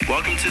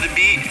Welcome to the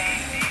Beat.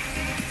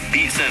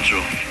 Beat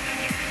Central.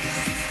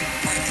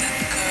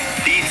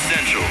 Beat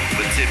Central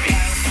with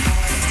Tippi.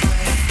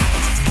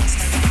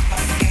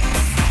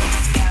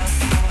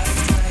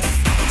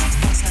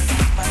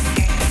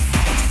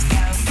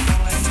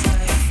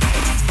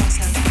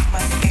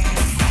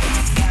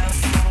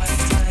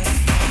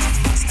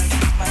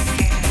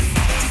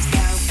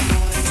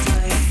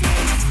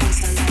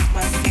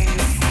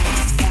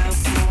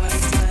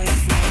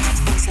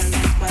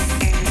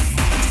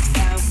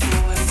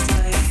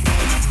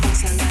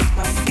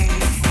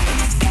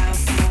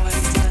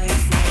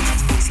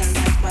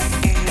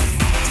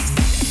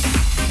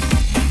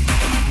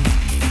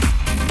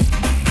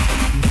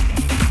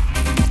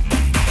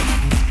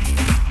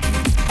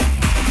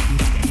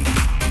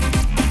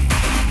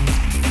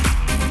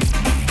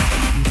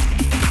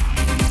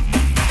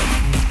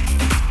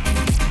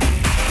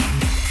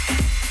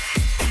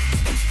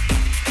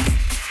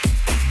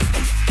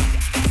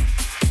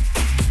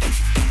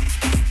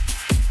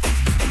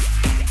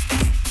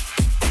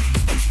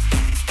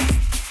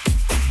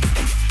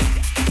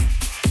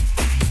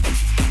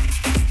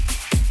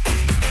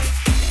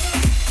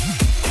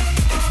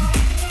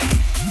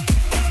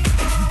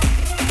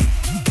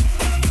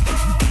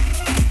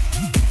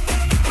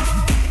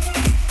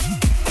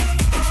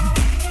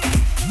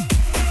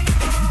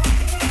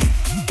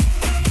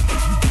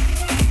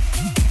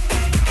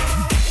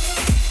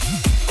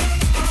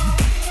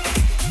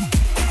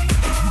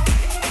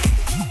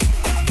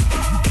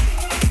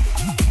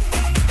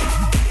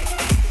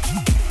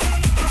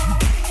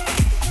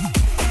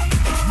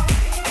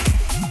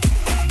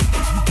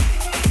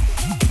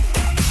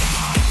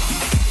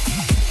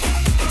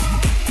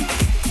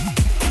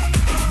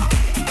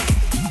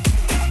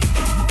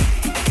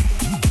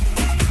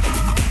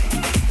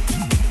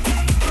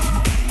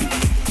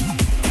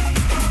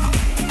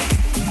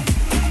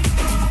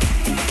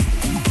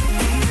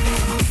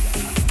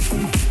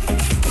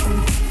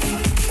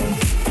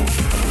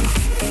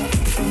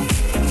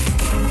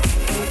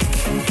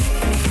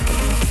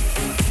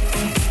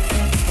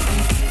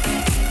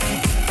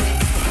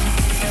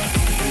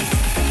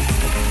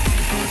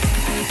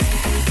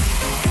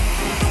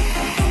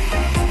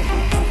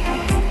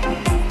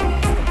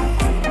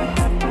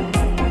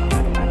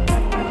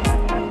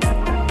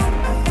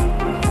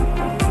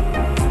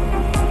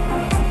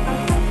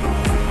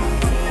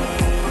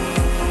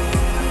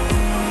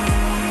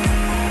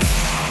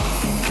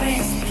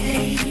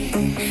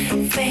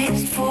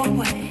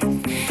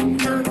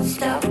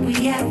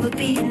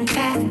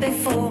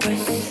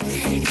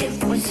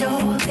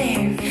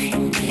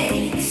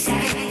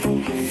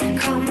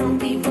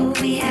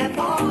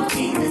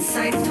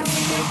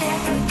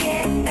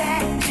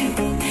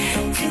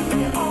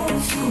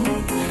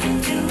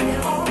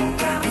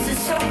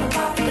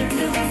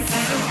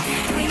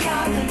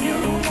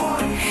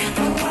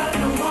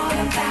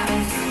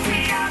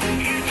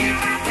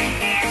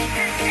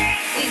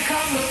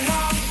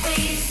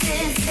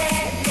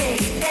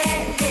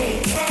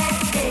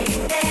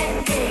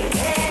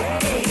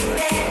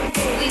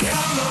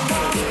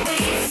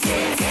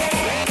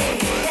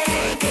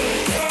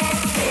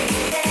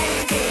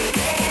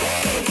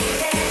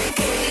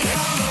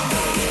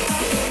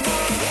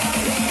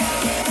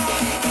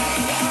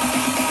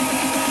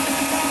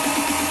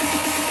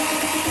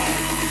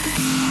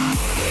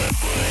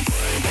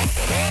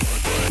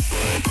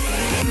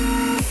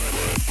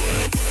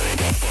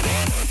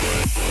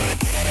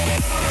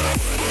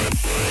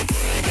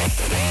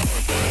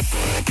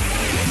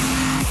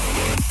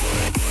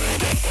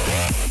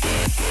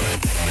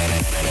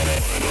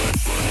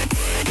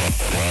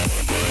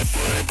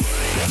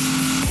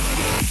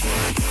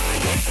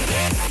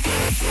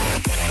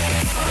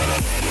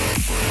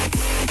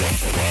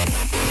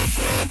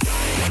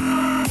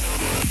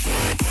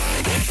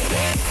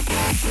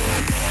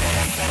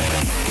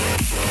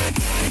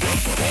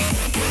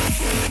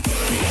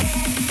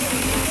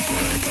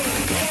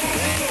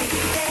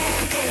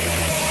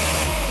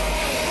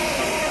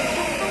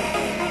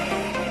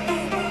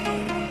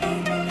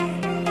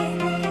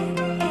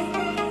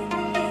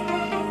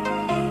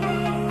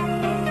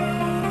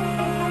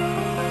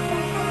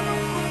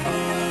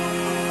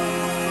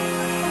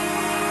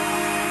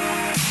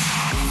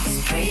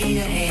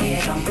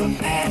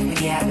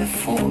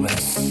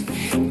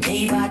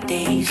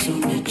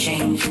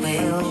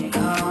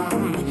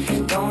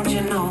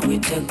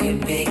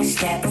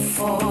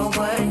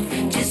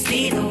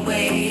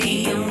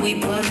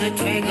 We've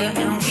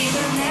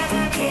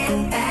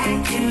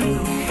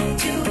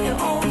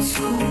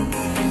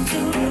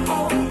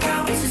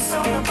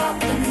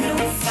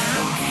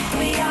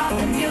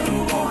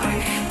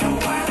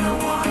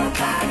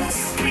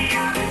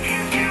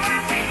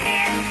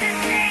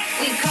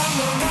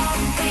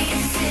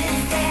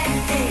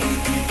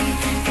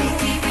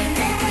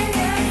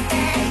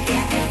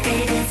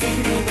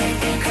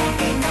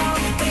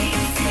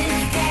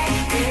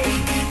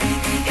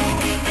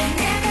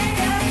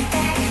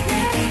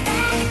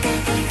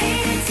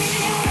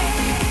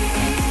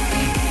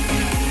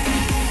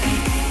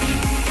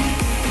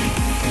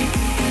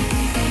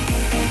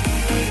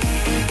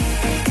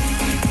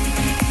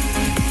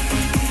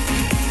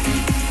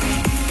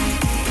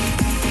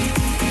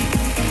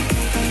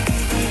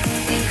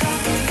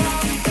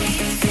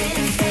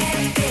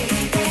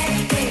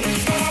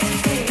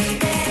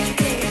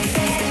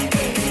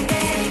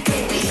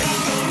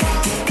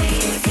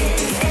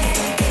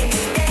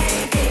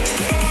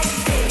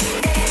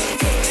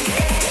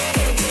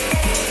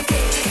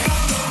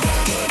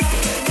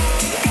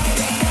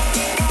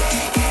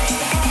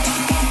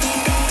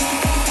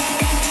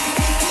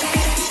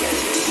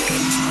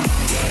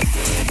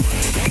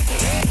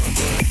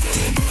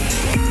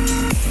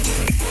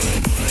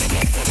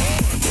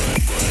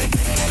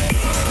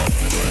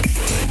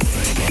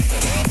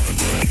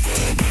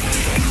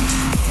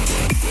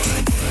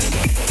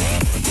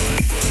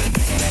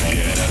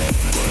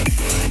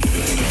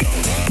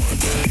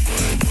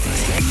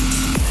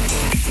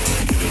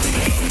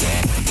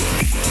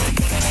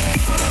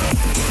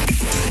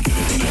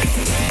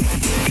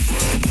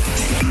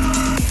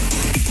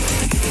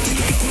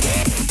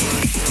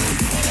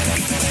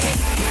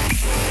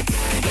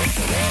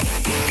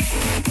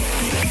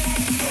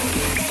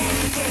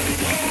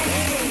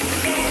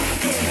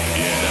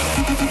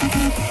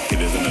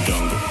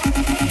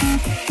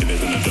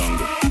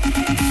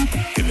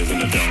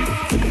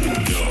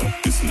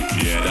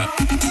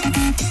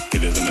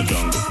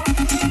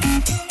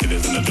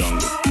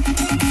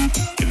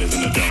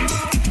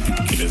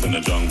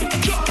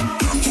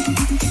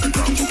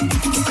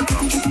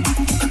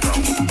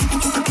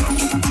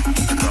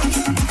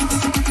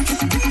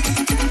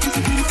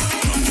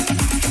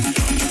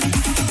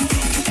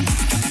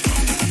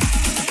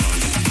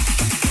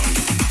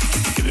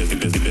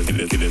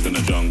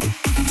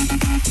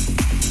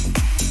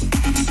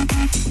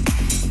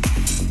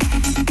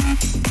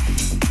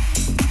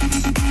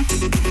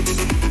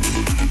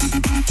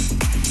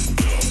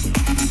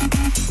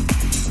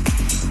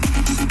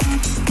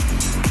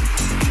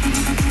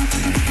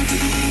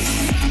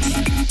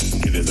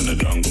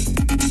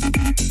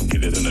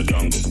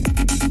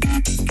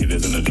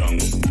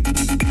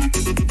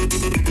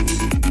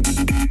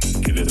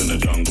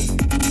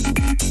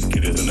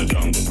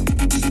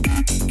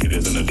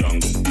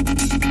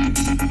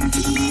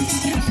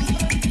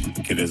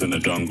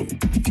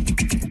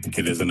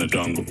the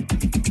jungle.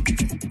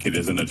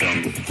 Killers in the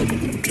jungle.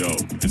 Yo,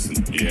 listen,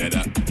 you hear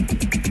that?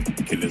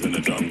 Killers in the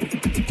jungle.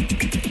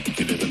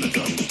 Killers in the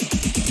jungle.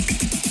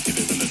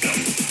 Killers in the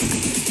jungle.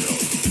 Yo,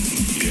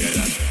 listen, you hear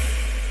that?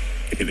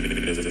 Killers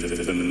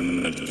in the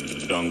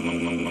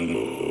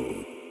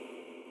jungle.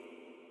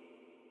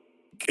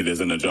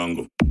 Killers in the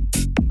jungle.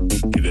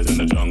 Killers in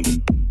the jungle.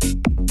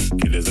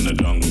 Killers in the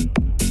jungle.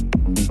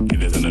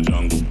 Killers in the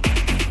jungle.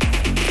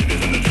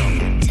 Killers in the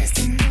jungle. Just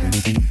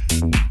enough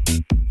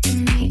to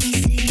make me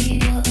see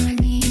what I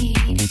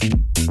need.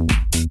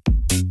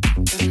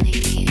 Don't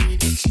make me do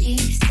the cheap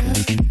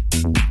stuff.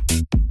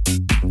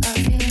 I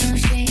feel no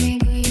shame and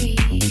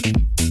greed.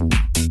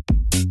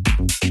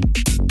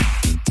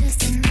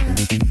 Just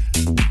enough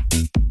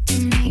to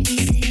make me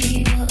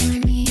see what I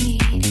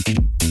need.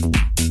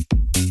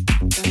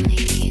 Don't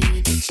make me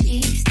do the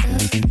cheap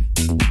stuff.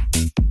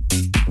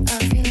 I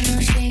feel no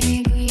shame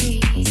and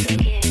greed. So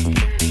give it to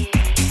me.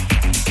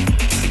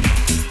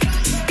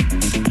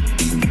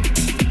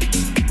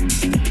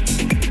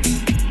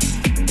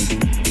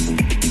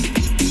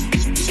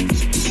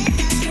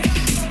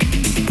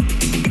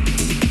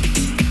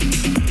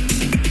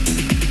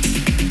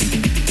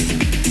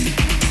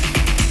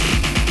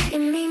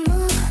 Give me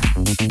more,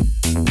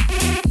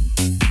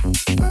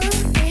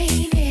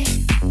 baby.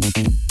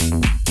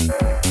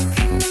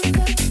 From the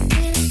cup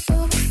to the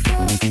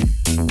overflow.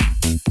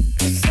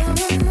 'Cause I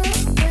want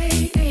more,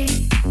 baby.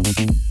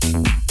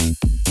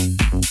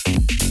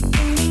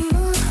 Give me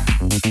more,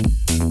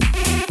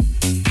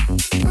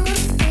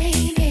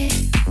 baby.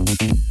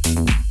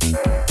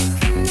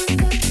 From the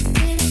cup to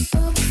the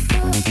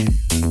overflow.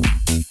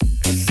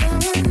 'Cause I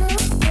want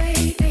more,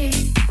 baby.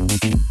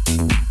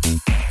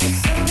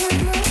 'Cause I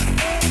want more,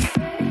 baby.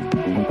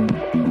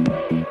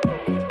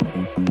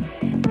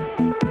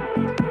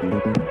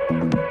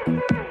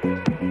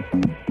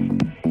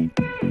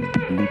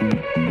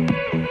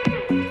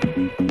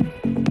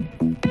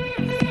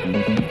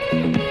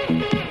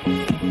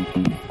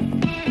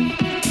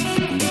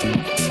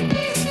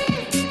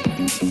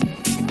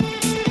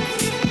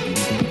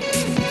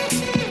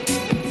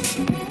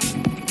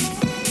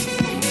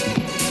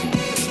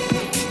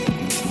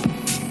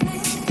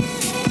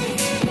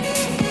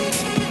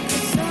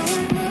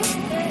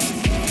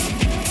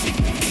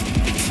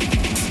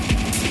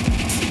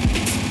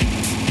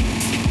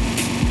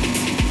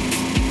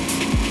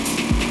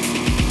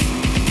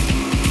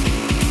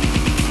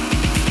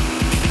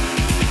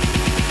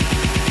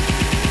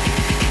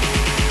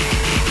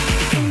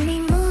 Give me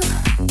more,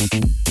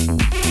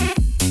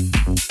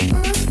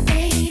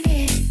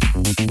 baby.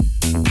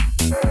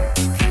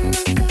 From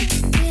the cup to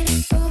the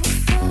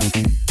overflow.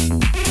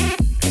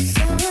 'Cause I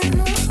want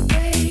more,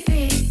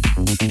 baby.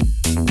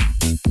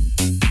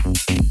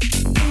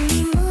 Give me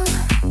more,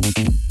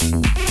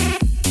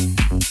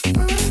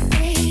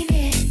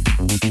 baby.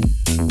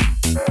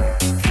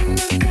 From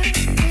the cup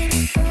to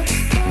the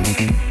overflow.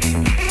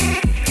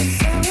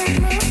 'Cause I want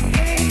more,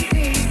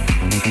 baby.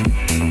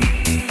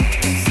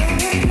 'Cause I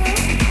want more.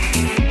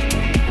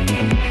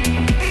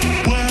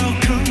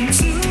 Welcome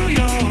to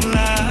your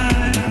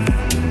life.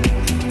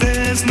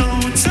 There's no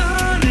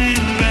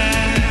turning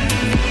back.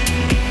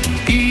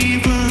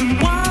 Even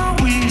while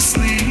we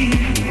sleep,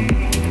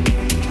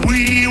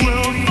 we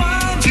will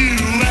find you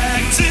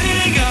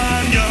acting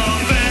on your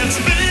best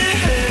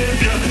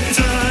behavior.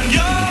 Turn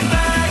your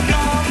back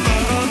on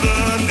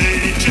Mother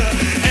Nature.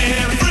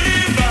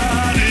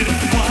 Everybody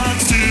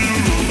wants to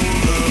rule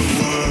the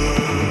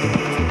world.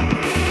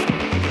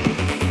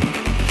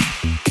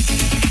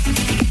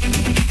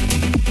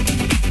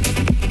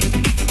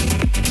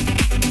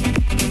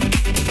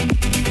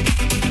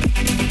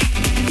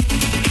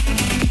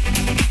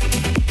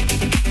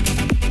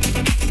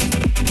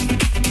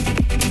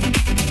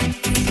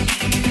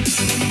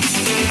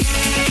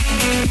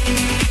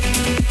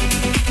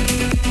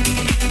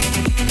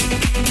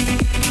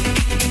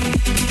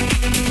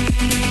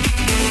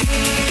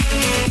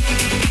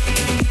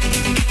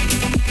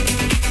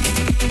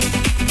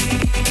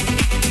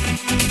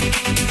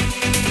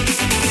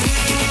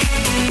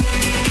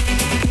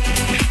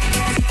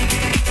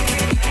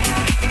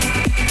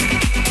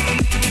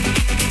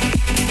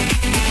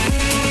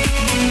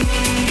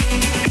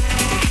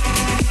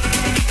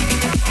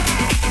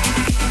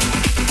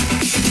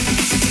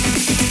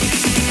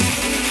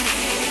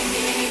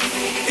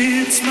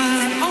 It's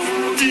my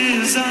own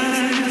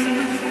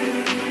desire.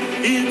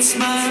 It's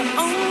my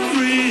own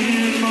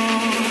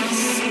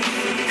remorse.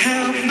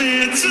 Help me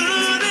to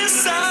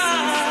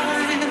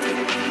decide.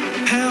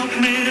 Help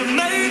me to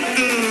make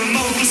the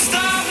most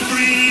of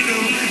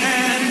freedom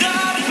and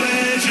of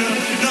pleasure.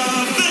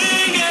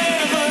 Nothing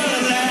ever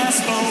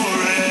lasts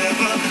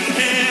forever.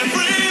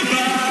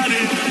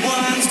 Everybody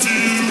wants to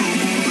rule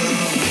the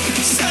world.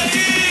 Say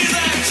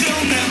that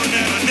you'll never,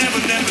 never,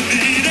 never, never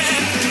need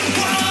it.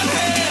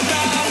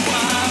 Whatever, I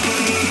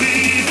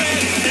believe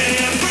it.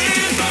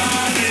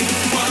 Everybody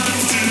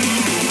wants to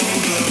rule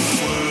the world.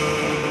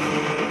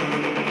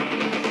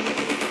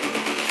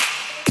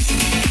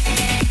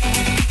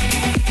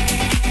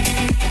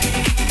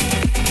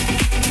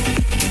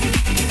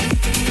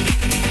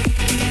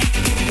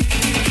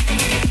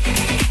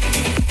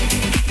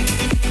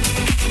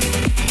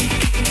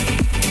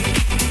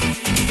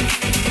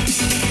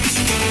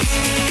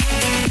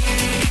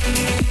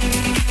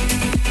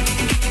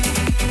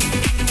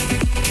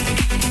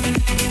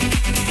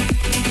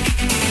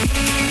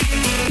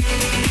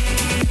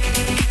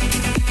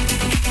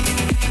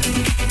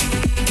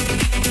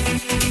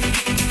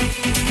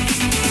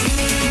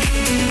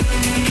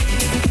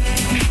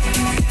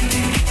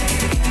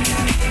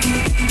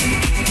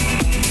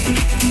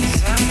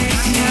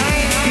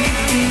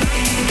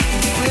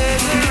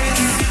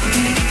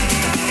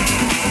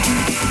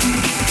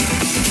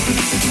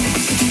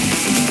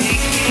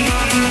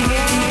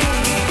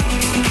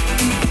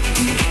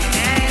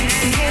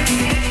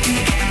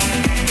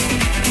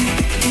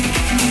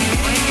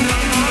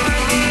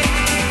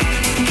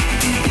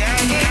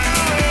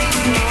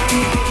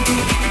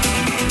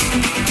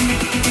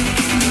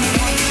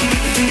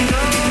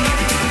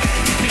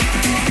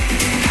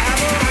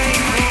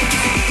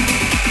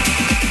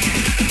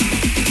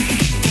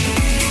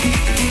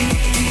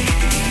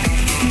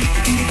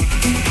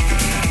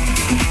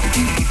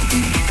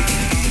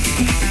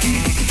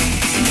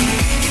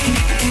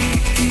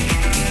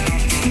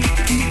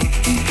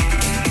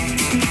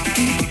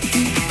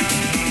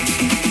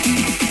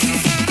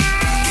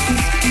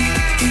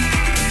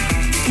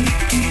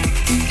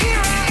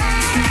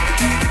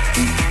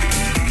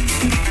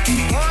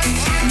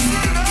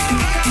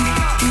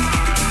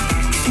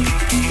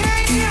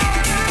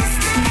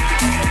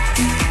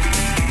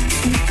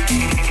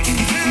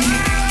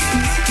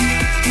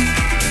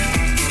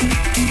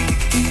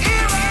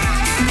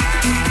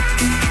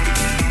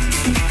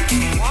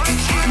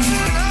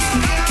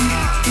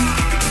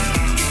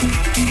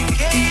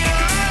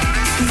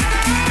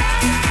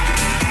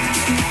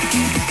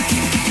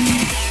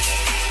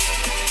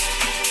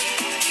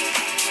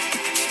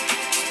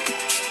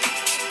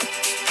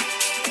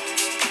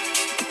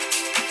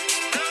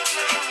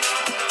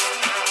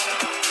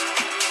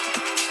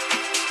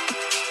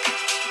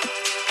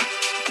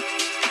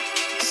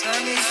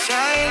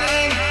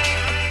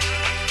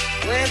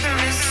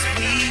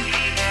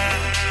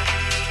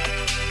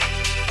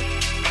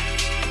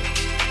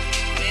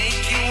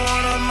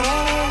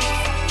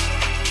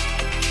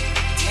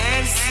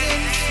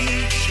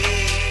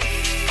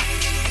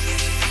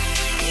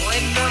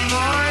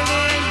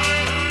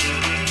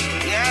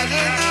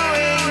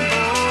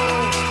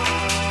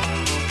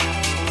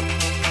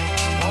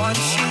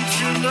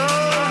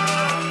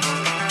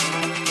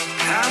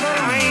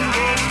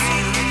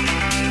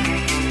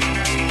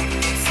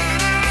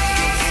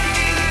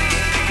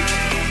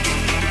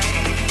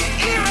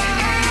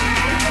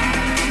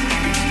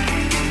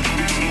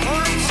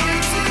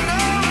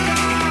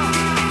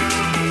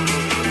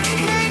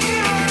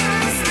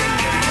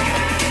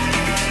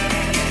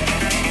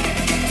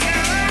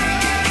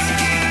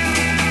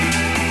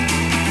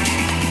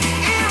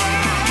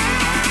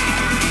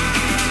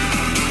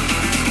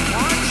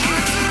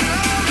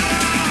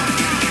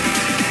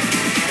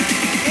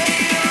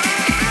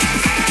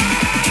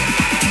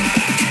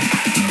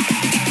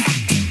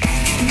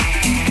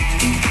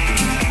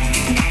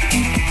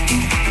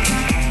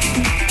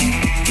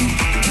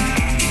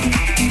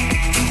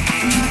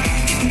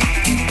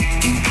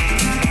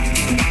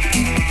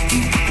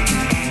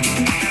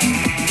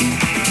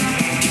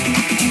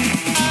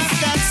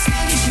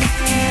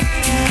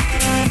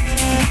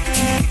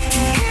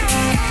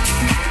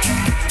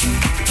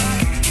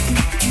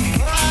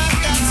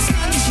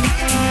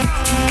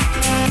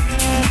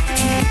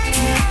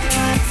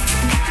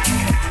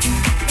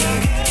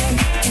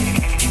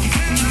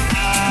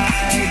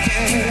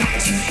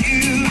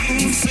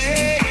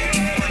 say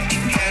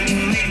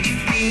can make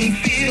me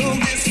feel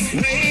this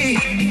way?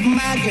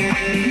 My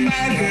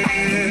girl,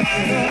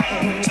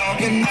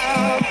 talking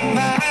about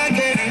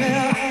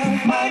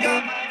my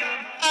girl.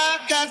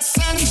 I've got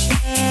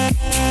sunshine.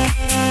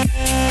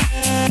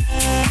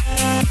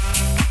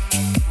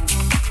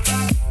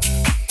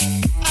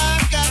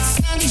 I've got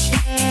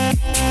sunshine.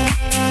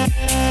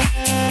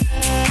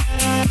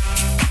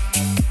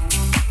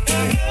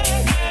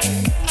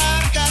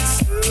 I've got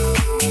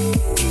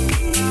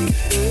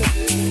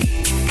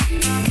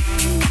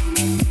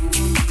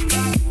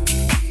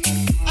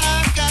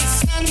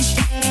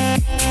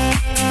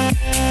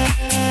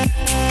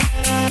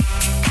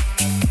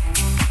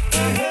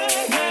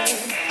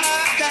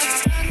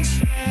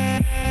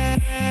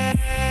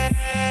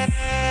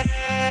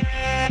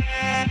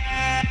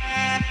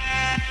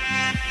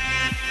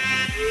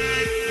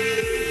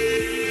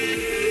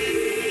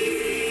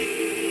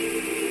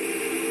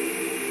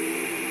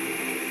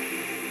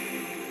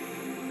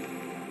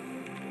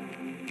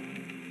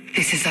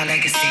This is our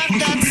legacy.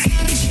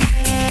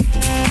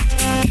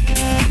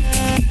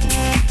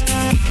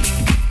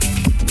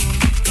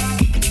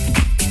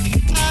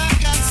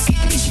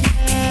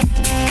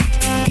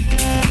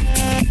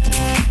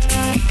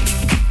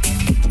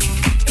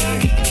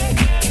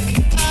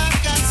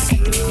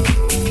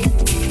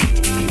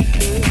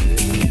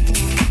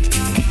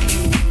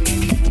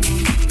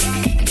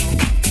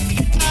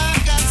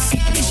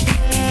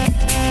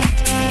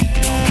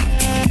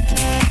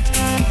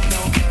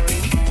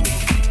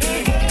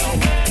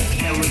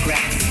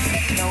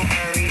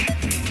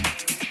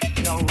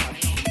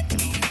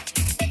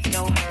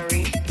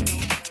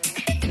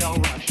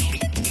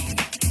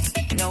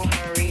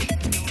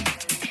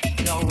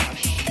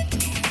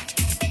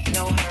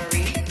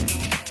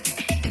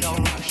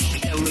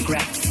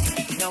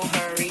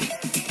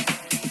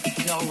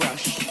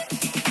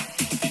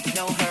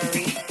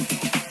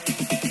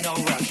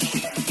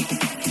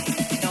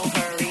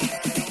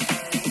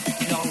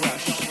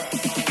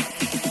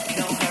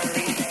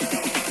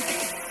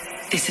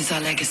 This is our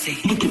legacy.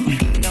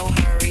 No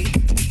hurry,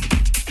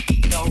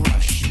 no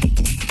rush.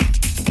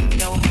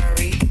 No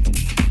hurry,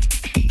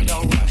 no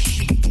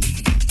rush.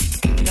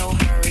 No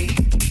hurry,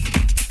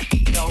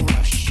 no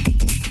rush.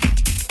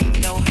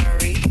 No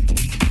hurry,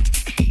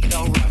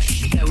 no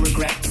rush. No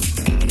regrets.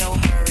 No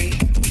hurry,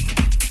 no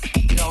rush. No hurry,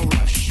 no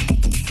rush.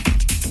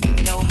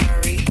 No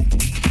hurry,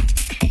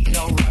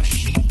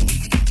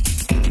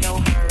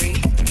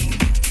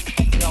 no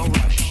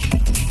rush.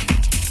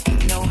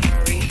 No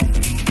hurry,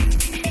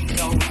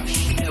 no rush,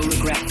 no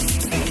regrets.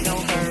 No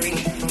hurry,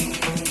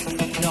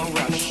 no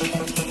rush.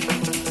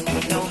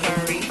 No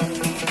hurry,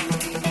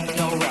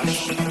 no rush.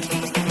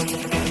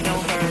 No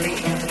hurry,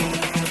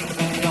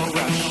 no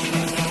rush.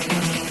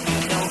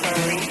 No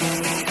hurry.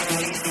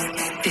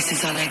 This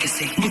is our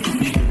legacy.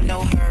 No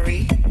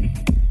hurry,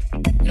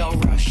 no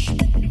rush.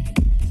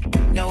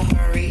 No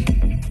hurry,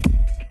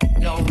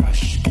 no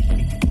rush.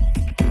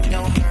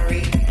 No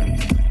hurry,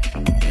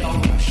 no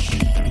rush.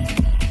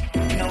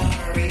 No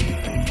hurry.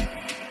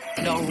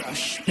 No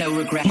rush, no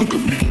regret.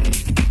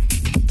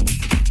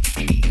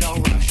 No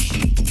rush.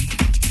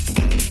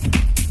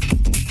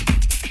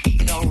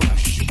 No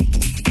rush.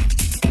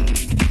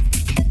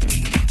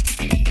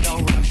 No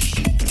rush.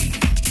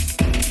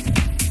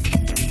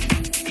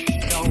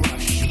 No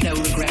rush, no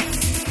regret.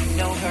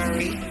 No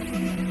hurry.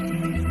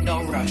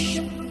 No rush.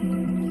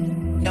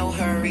 No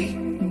hurry.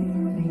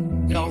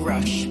 No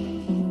rush.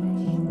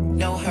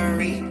 No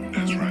hurry.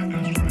 That's right.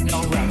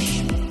 No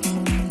rush.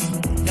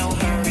 No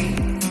hurry.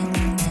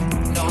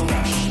 No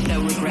rush, no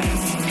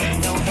regrets.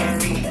 No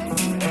hurry.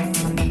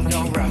 No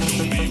rush.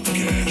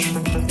 Cash,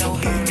 No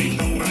hurry.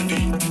 no ID.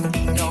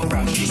 No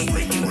rush. Just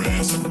break your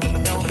ass.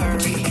 No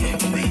hurry.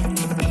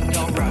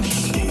 No rush.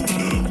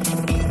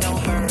 No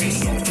hurry.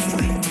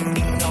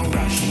 No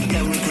rush.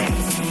 No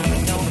regrets.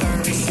 No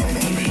hurry.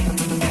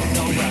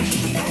 No rush.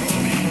 No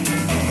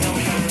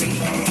hurry.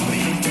 No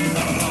rush.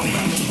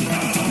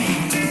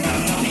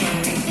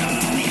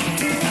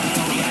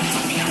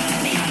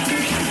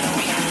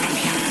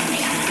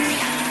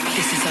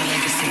 This is our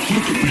legacy.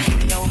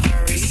 No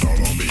hurry. It's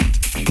all on me.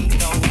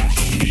 No rush.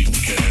 Don't need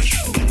cash.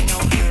 No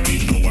hurry.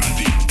 Need no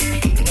ID.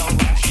 No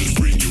rush. Just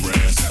bring your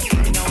ass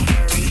No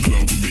hurry. to the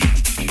club with me.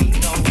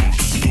 No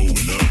rush.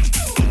 Going up.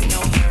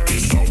 No hurry.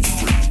 It's all for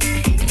free.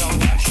 No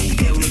rush.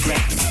 No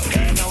regrets.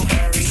 No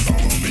hurry. It's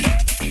all on me.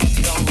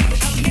 No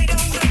rush.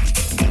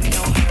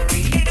 No hurry.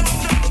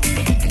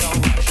 No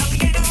rush.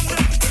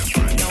 That's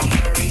right. No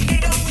hurry.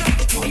 No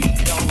rush.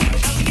 No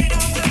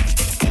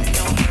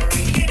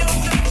hurry.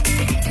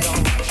 No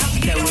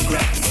rush. No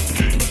regrets.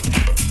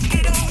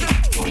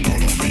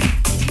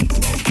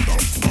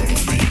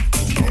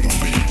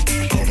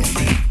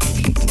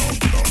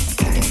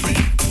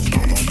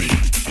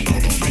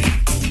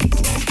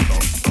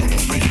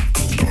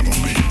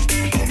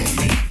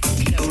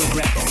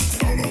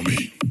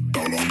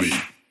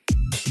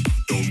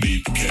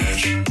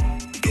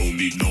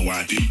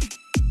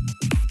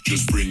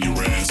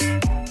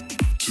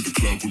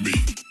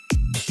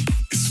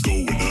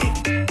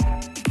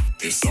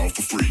 It's all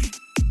for free.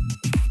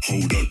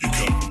 Hold up your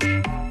cup.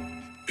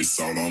 It's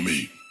all on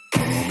me.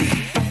 All on me.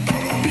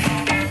 All on me.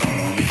 All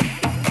on me.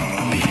 All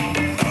on me.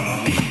 All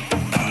on me.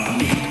 All on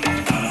me.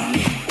 All on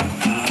me.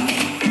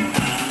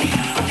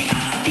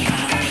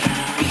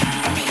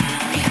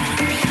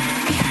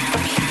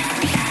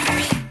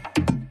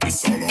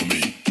 It's all on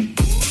me.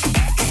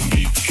 Don't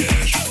need the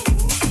cash.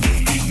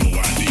 Don't need no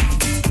ID.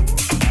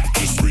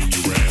 Just bring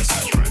your ass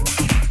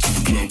to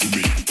the club with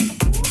me.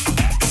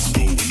 It's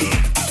going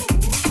up.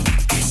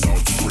 It's all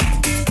for free.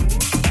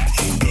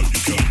 Hold up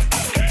your cup.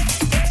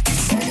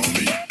 It's all on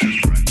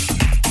me.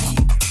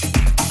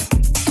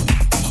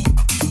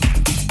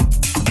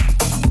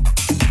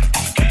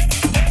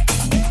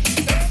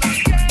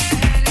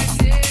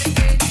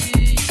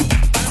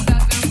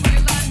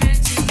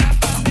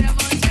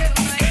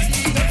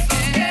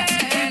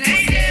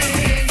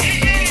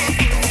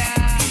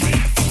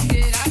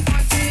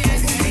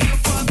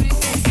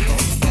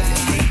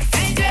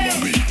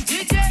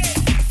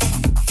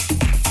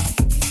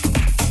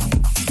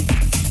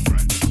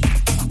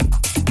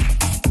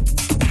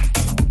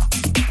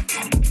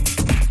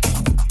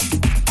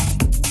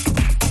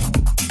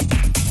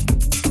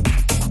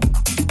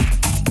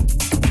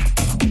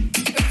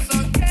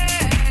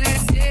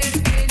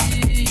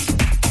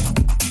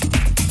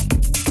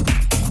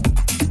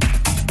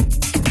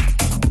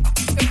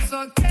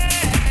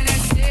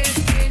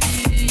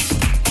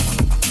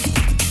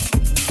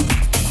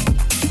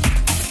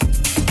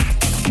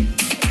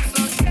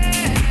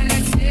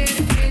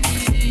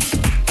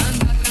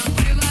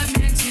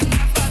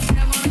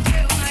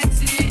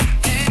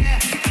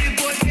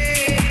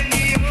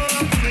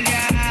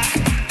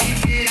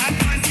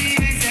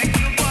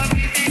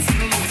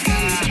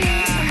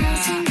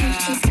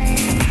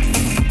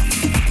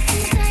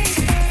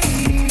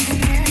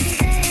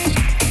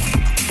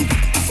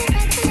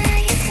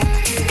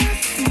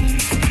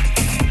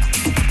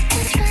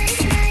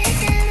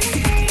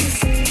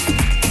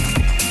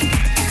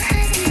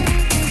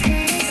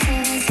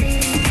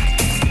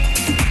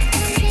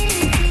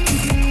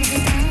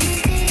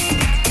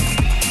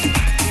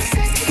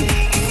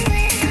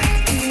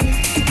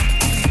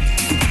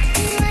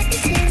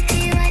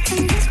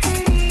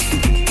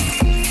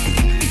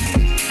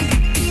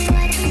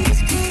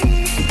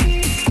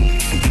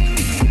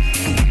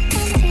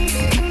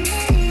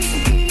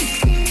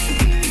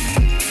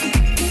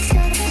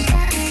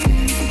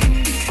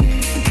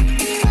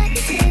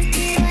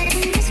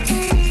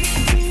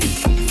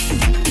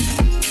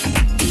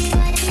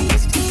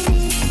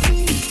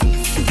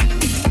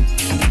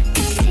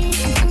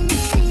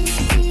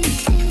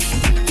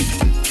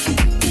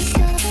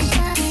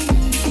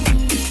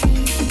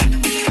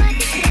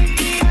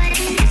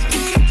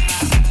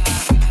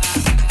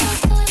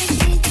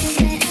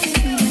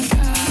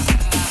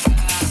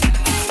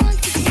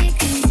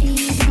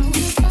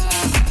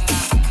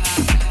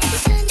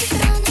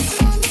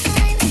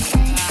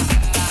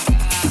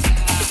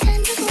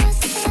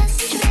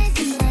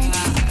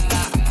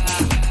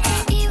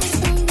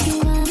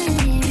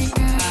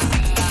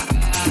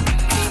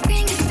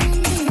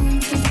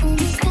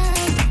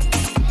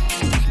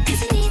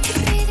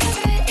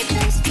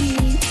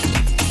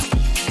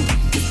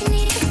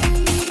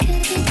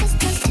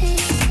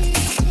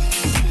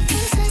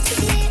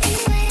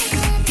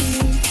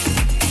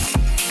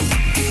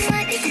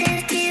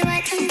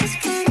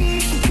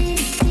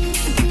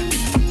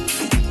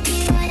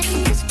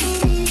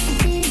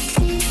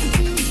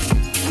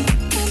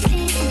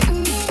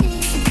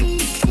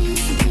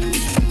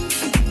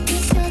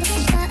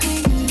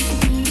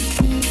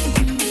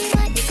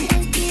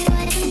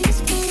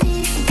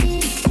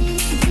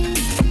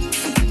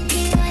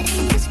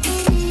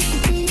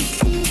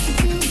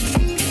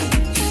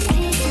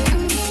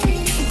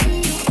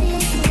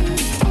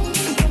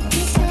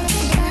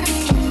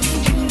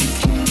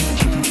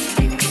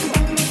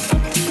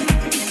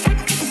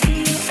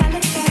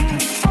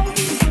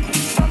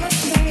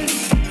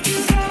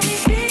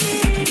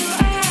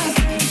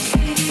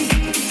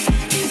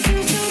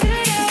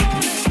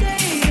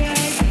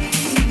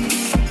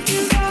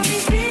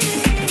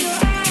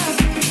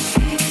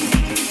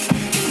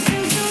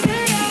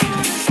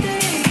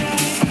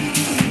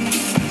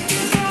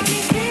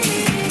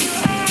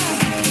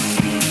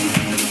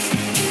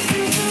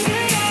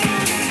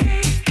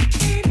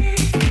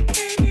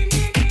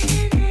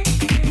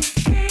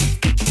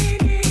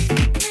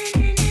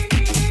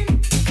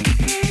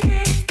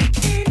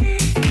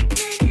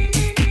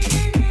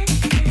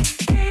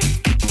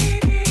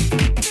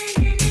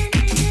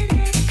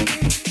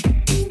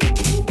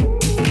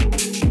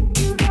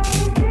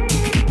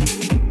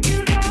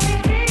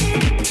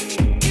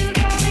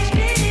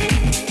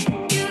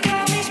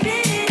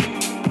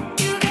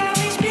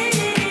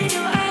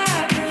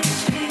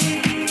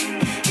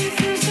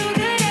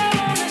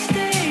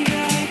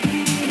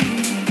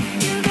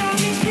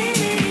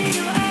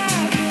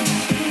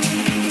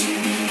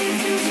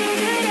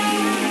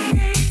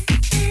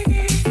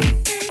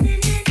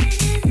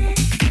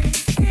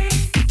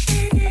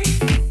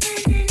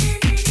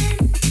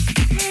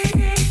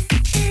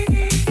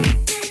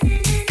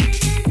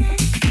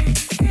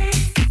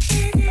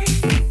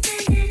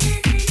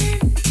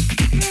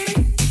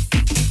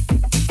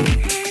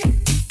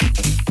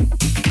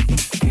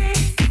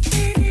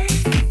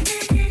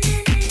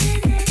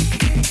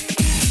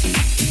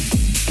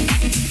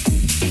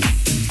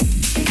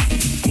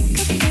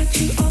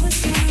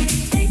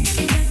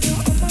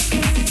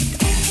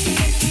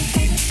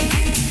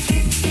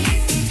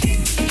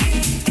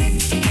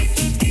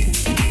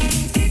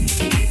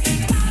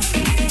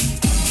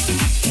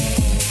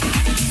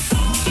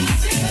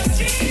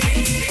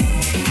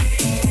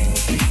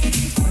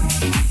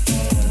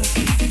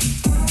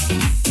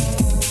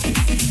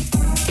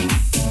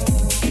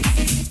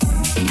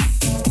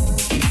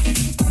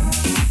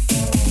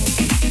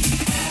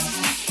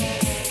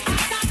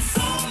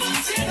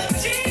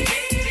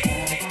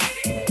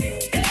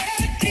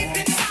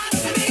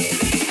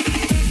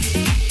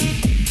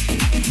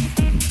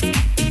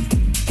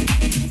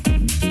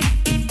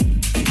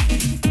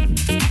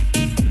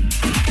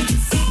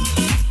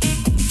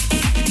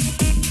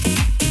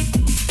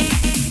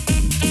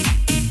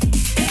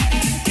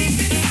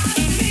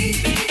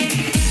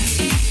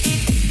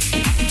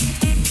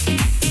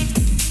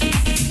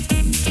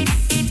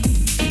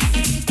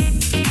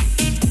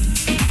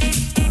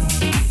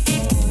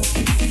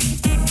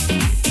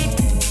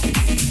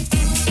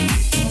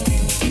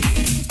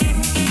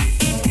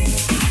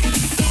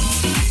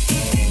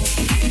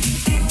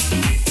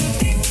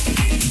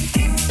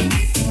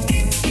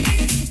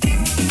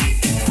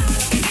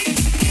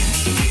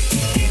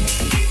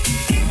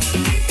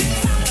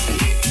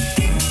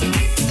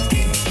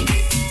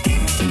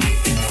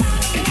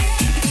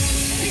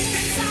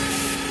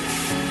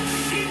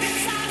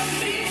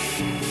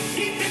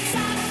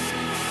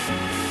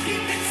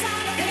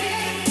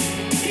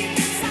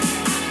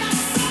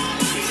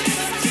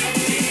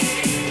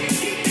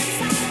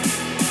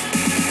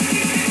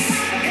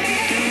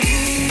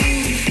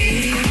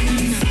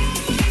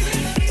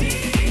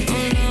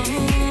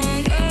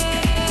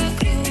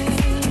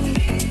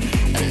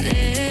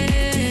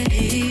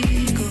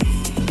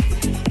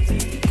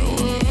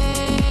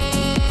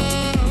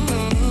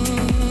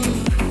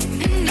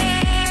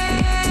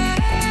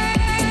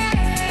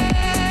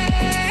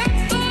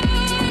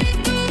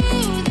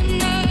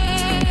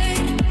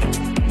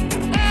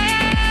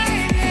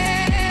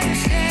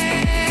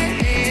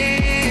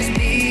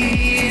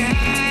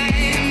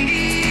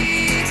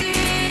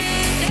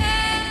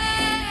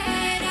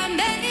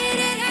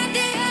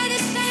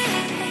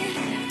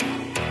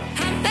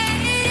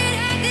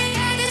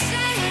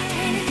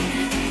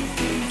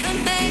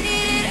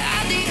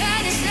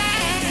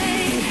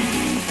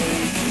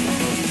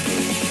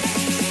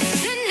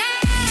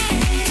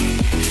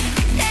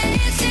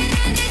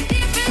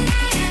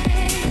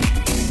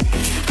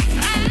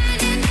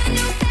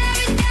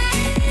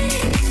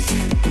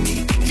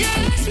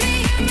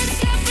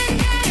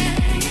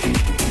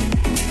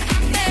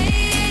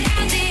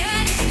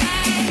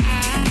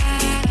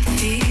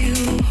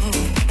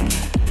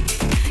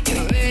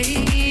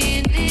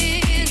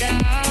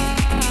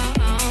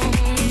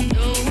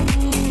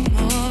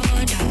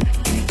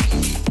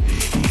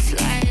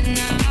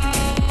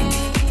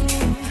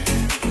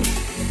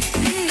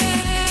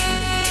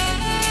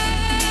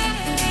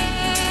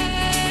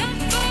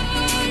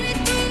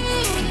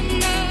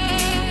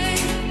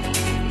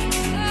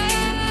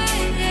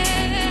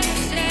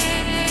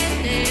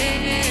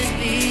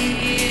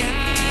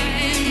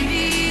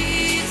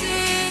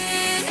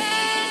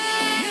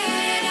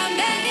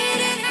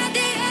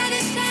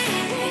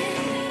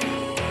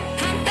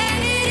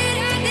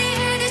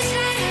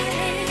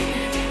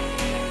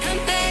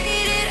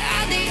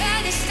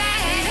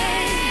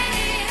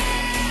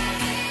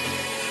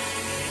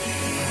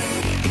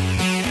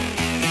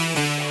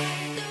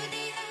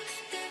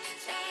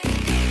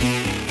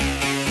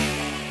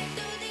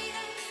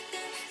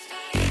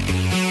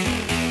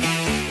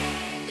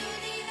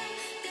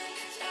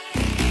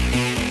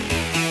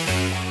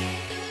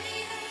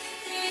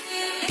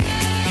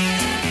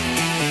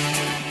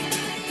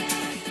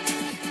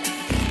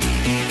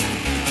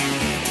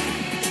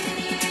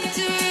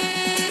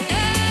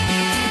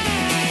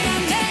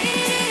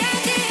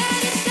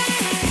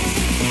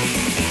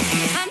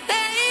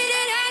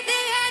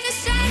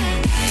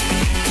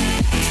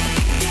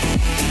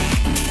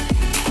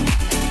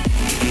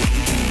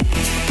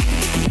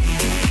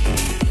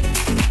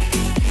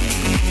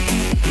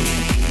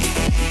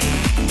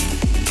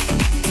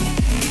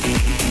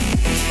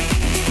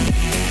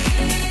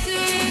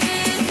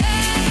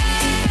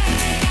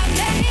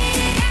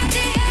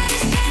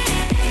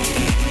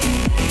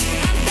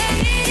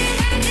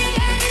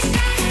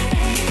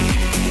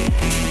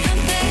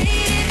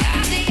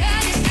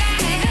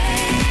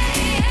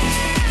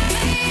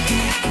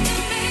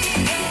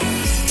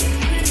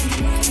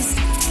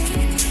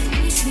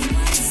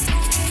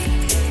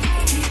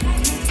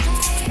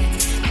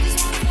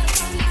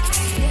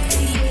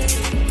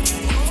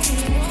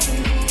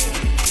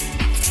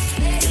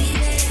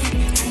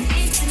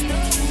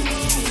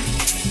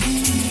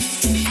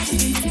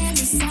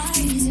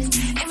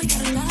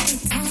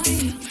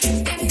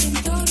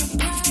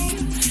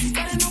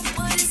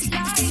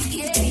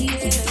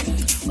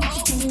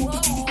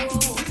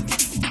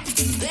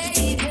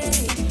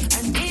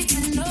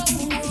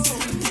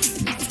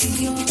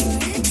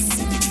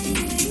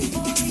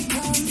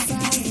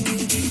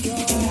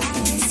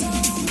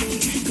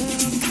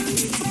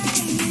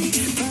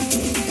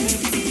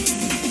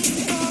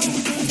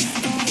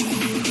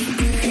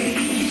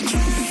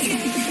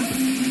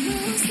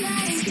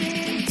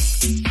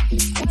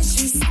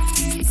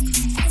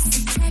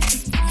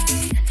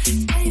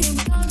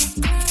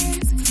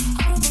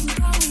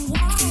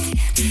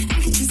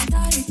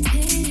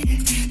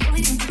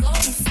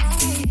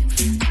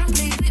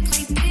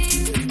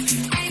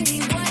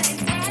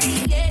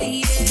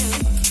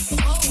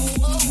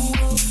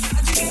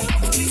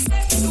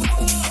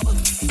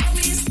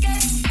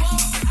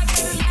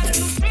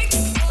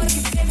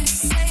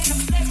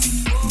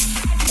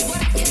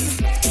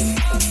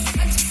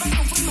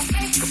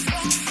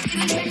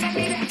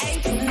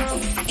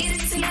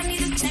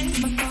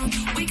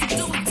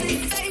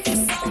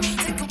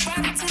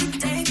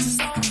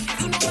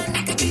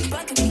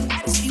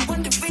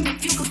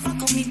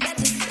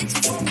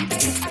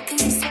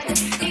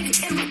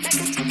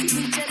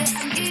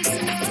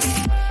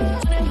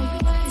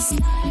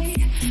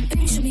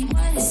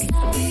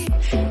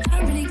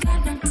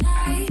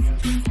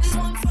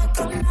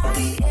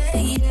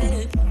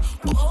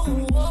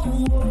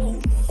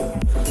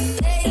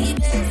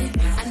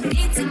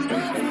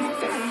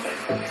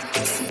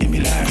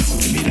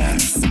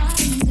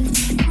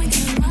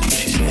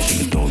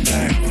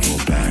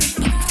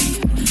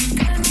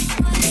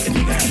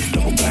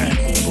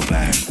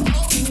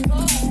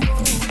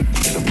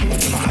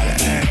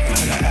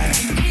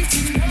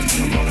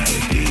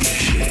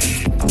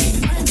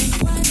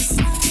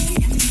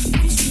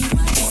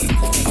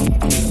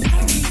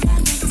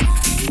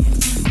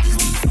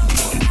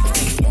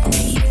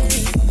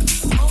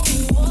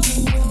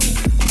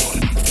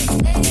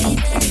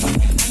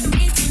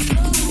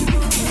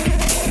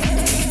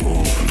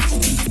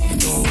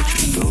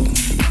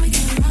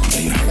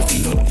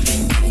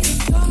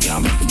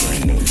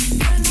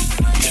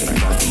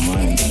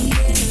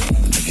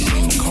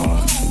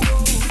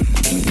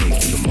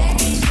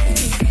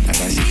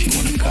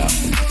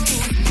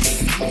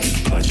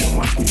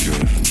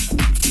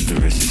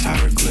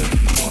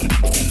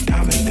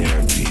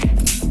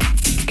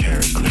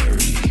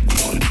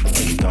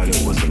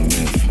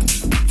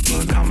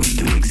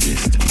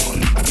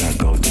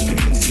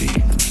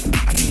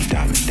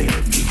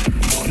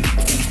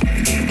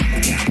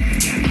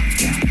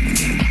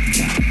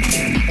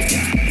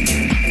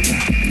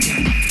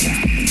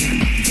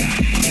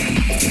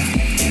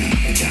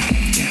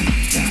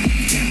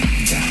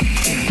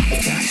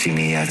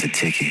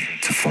 ticket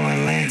to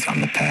foreign lands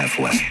on the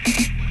pathway.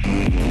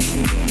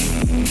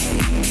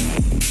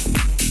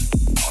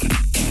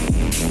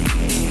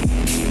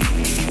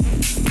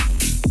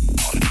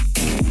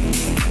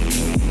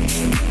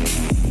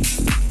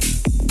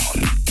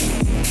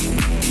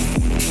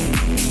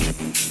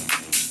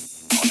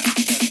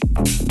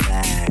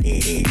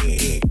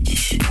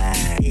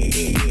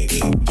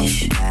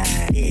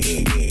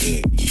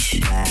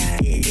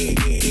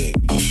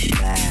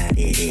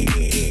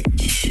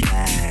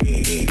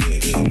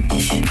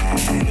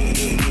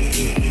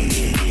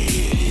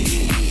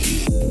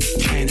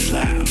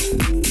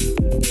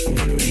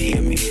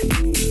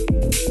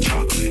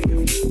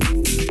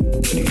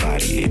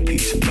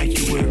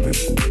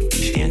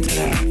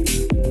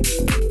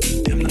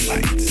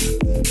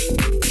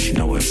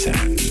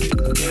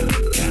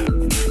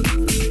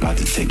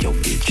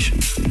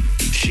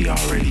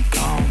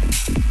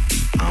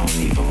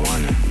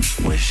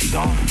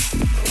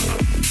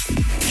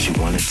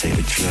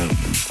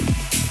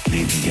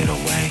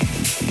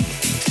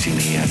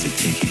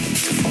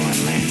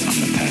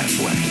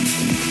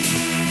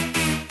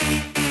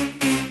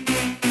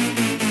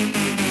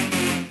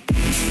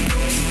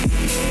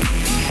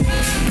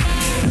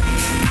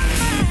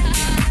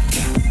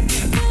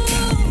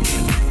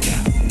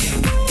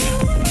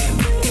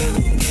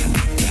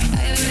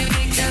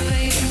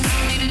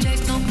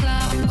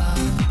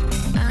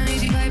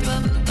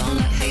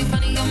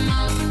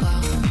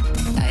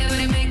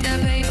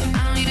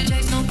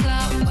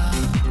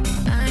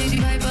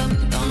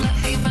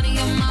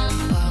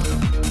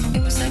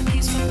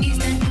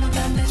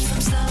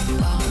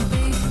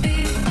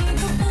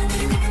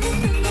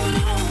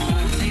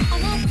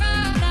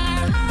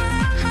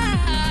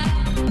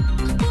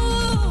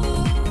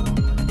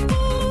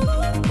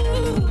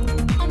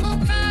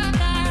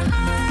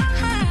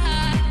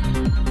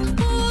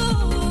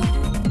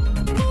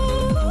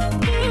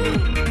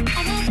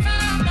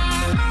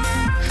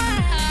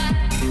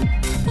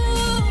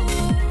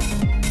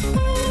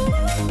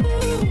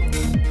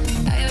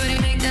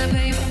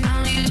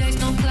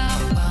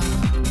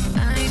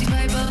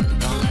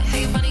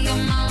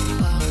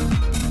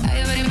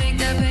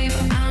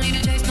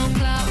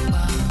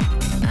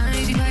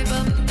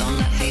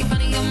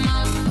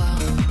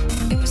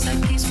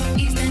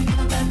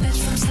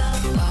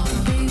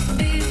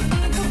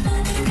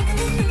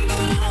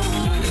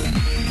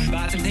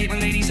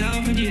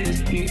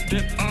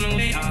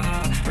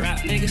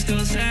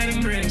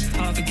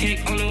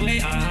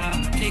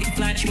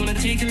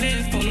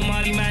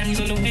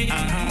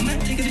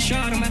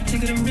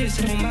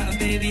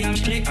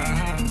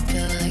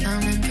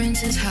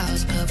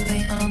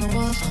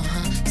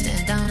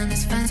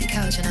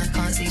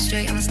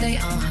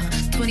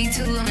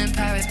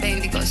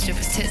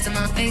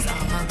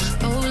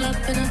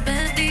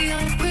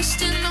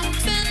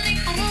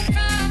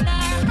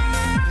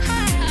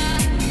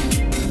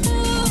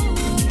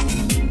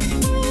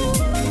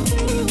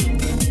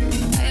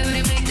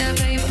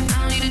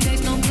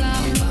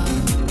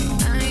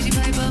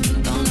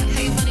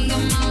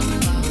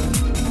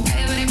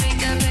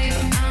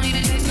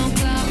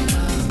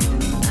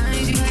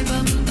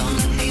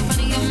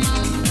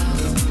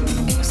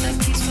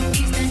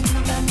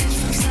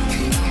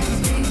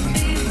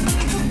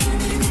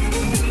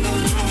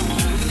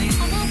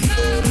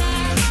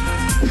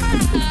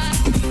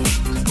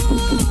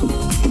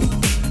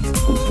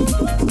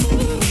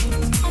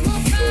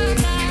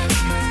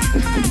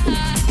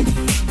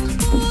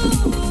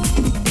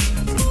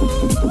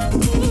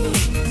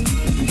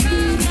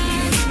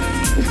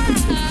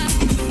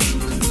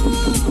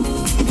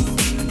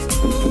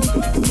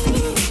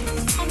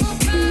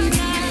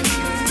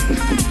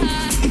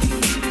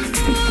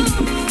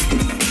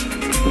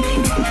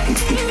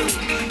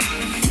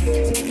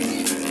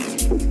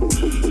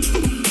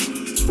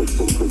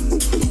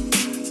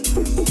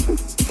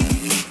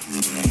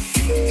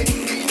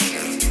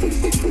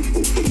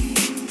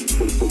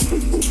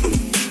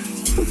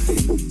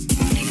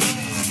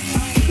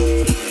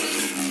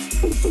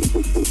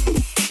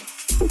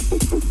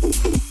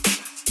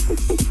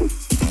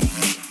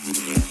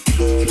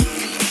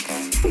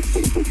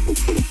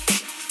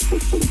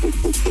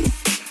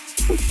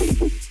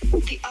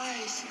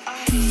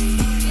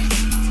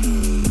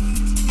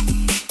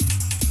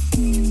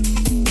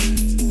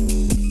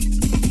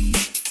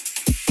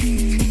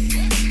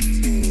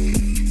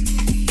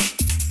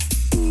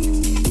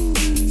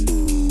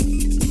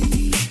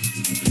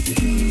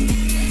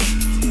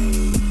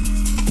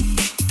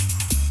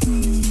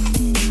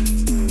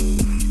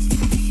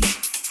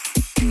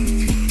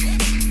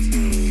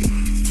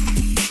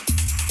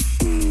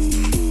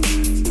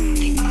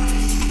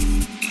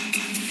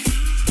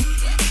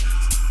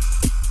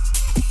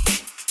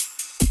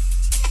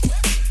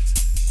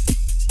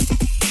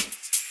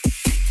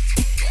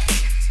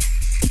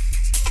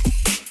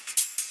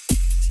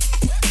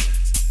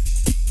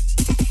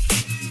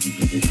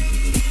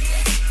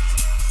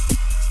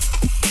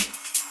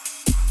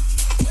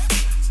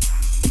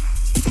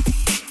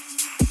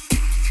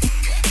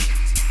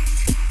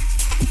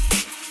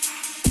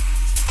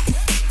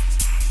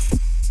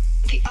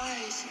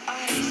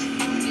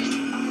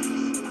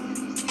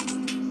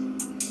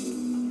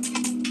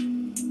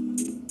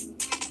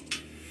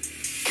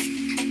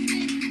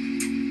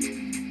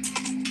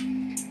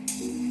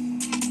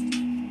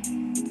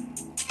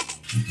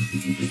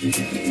 The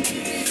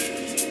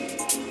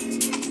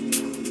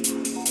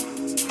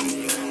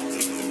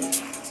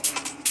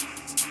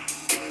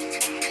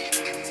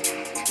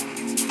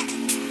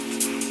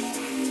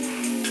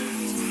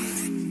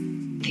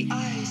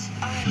eyes.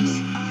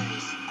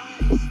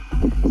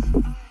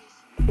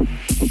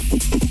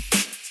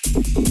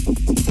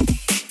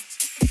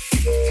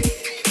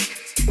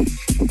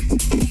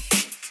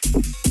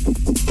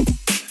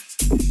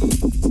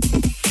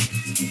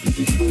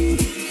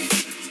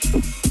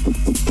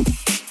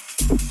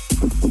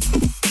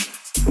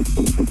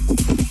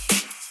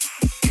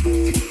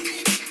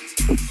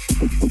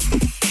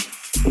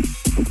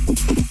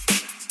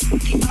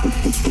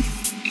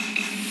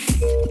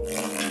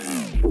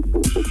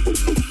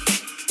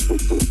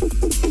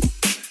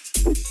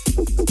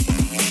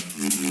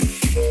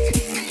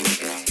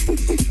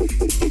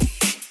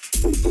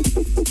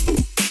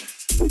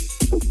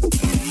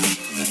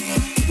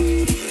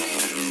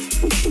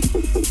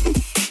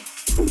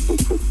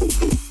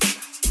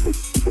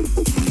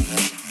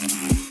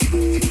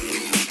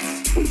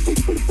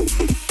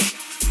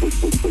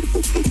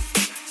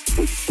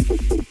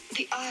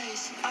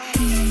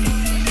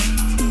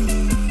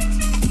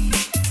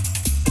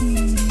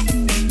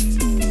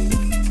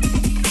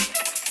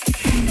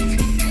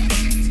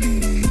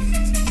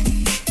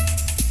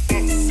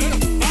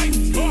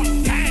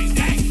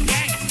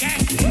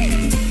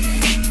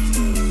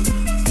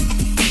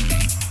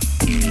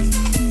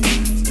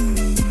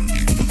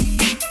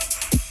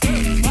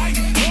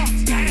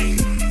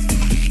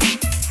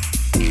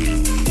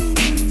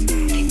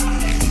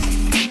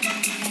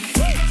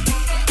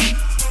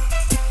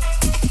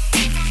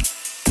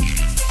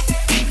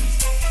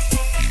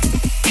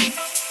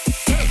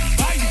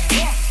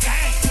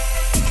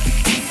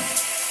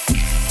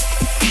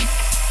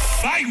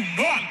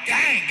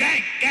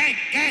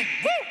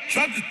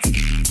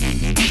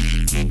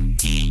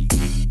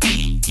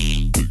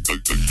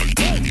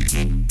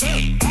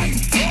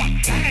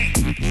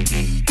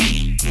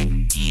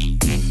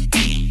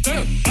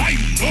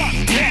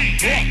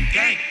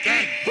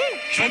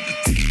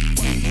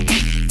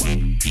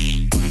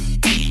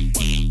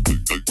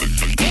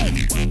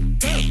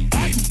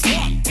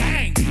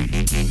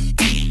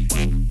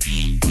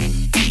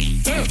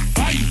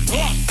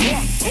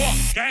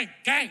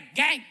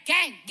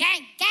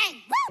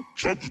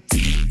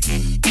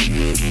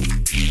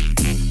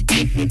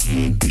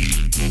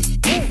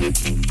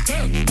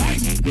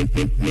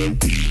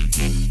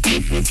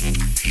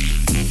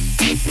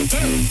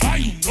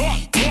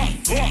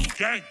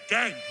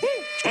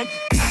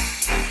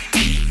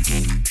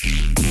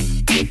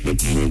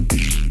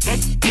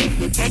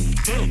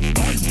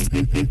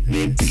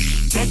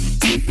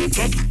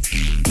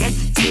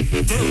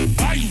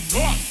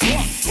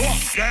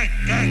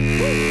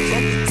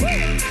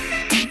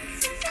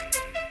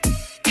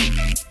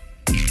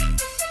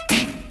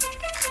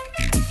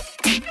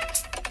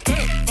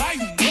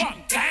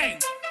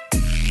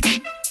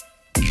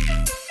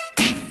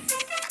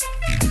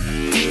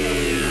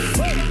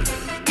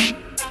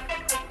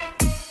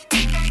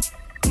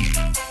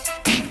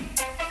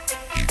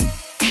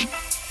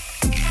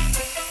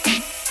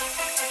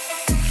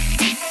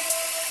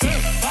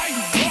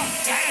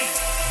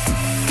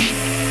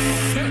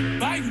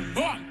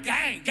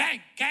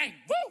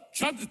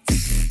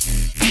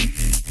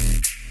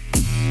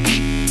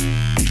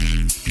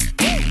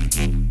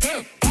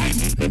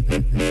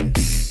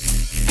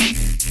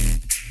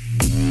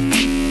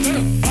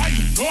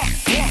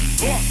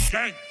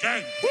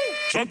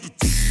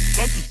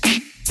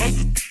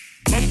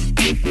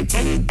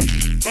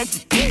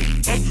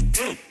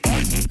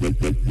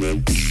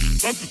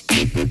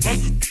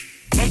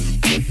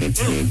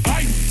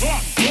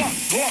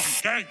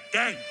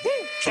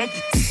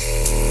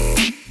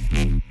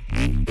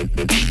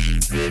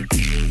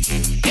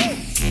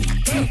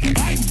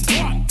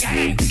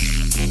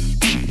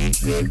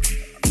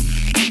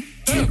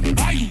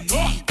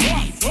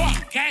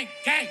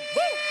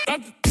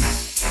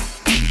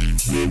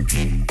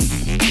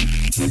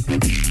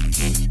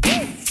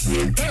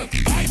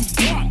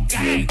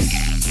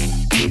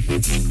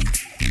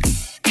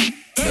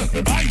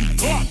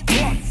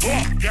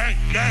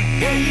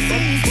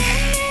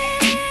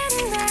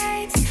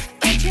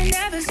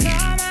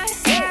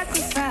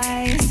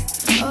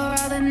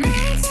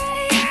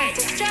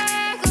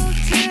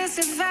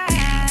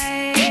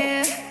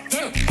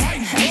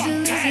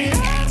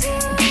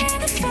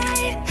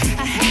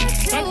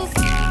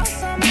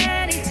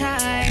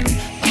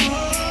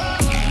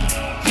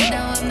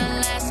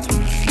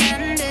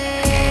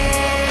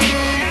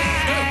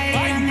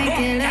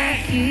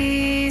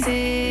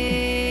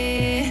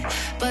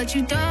 But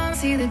you don't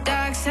see the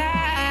dark side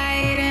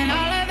and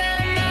all of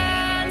the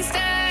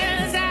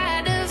monsters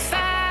I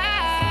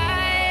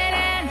defied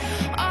and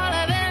all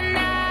of the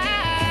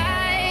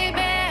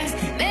nightmares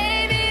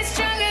made me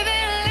stronger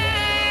than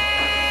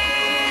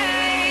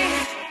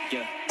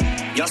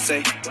life. Y'all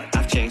say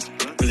I've changed,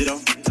 really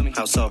don't tell me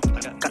how so.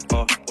 Got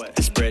all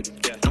this bread,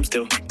 I'm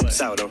still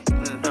sourdough.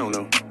 I don't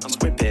know, I'm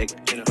square peg,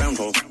 round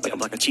hole, like a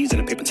block of cheese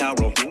in a paper towel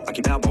roll. I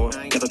keep out, boy,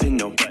 never been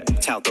no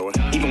towel thrower.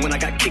 Even when I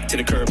got kicked to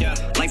the curb,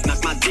 life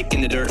knocked my dick in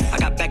the dirt. I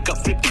got back up,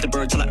 flipped with the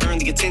bird till I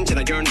earned the attention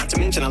I yearned. Not to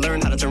mention I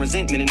learned how to turn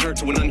resentment and hurt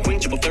to an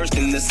unquenchable thirst.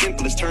 And in the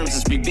simplest terms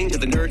is revenge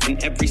of the nerd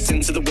in every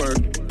sense of the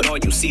word. But all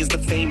you see is the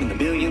fame and the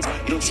millions.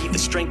 You don't see the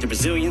strength and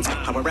resilience.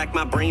 How I rack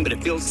my brain, but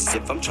it feels as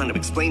if I'm trying to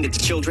explain it to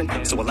children.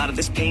 So a lot of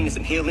this pain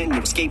isn't healing.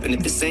 You're escaping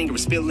if this anger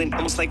is spilling.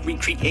 Almost like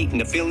recreating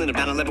the feeling of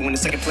 9/11 when the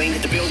second plane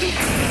hit the building.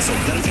 So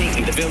let them paint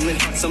me the villain.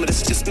 Some of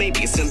this just may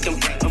be a symptom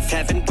of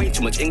having way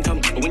too much income.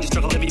 But when you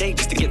struggle every day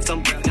just to get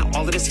some, now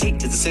all of this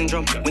hate is a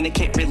syndrome. When they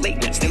can't relate,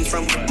 and it stems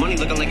from money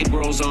looking like it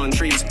grows on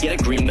trees.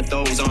 Yet green, but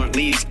those aren't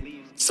leaves.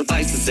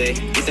 Suffice to say,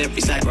 with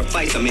every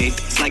sacrifice I made,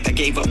 it's like I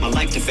gave up my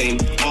life to fame.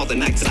 All the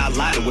nights that I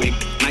lied awake,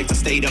 nights I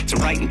stayed up to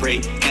write and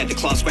pray. Had to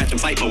claw, scratch, and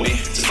fight my way.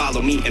 Just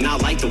follow me and I'll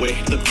light the way.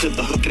 Look to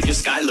the hook and your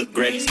sky look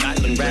gray.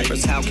 Skyland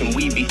rappers, how can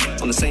we be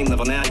on the same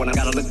level now when I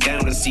gotta look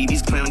down and see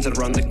these clowns that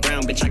are on the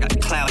ground? Bitch, I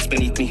got clouds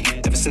beneath me.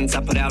 Ever since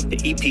I put out the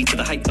EP to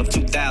the height of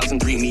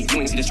 2003, me, you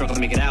ain't see the struggle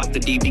to make it out the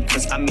D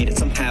because I made it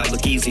somehow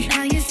look easy.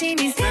 Now you see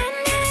me standing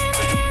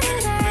in the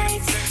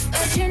lights,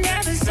 but you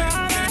never saw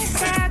my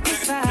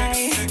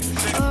sacrifice.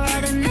 Or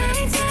all the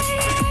nights I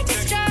had to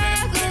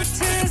struggle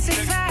to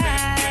survive.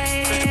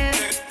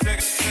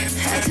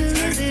 Had to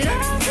lose it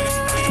all to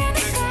win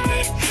the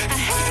fight. I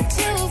had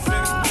to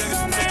fall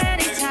so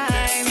many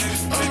times.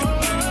 Oh,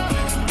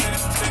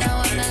 now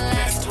I'm the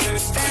last one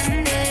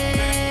standing.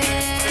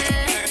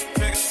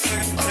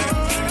 Oh,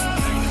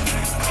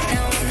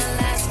 now I'm the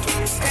last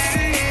one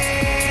standing.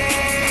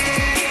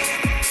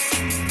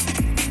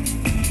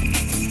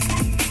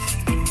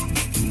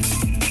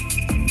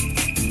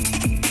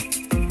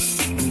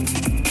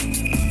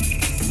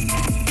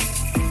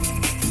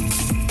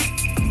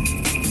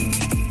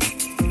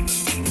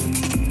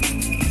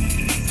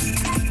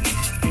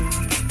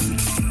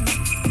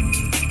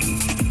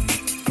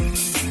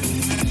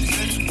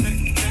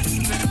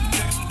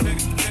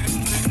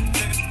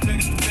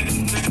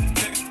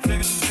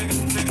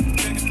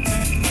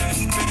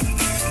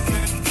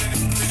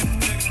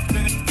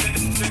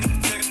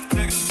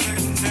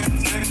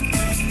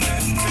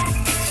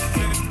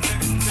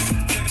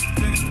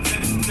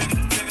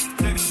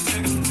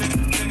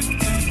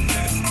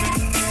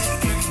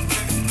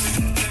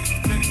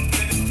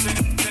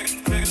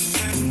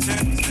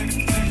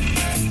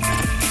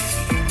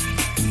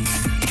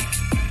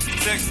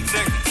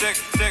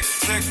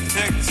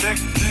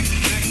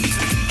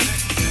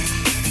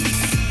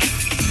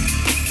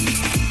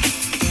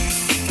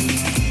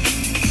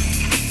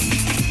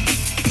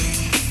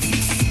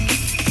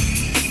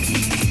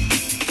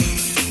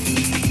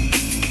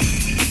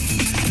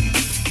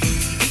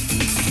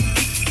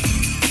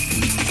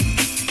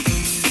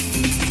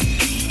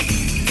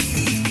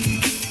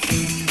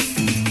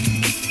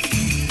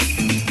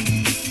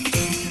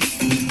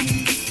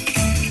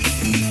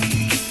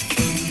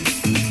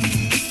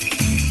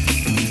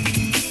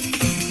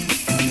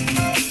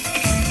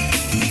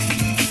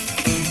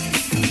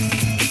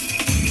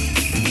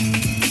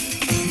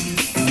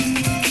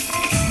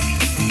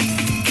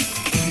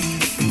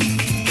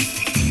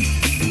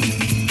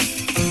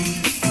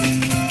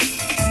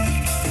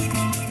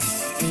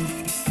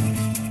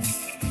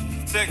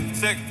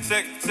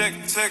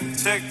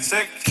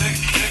 Tick.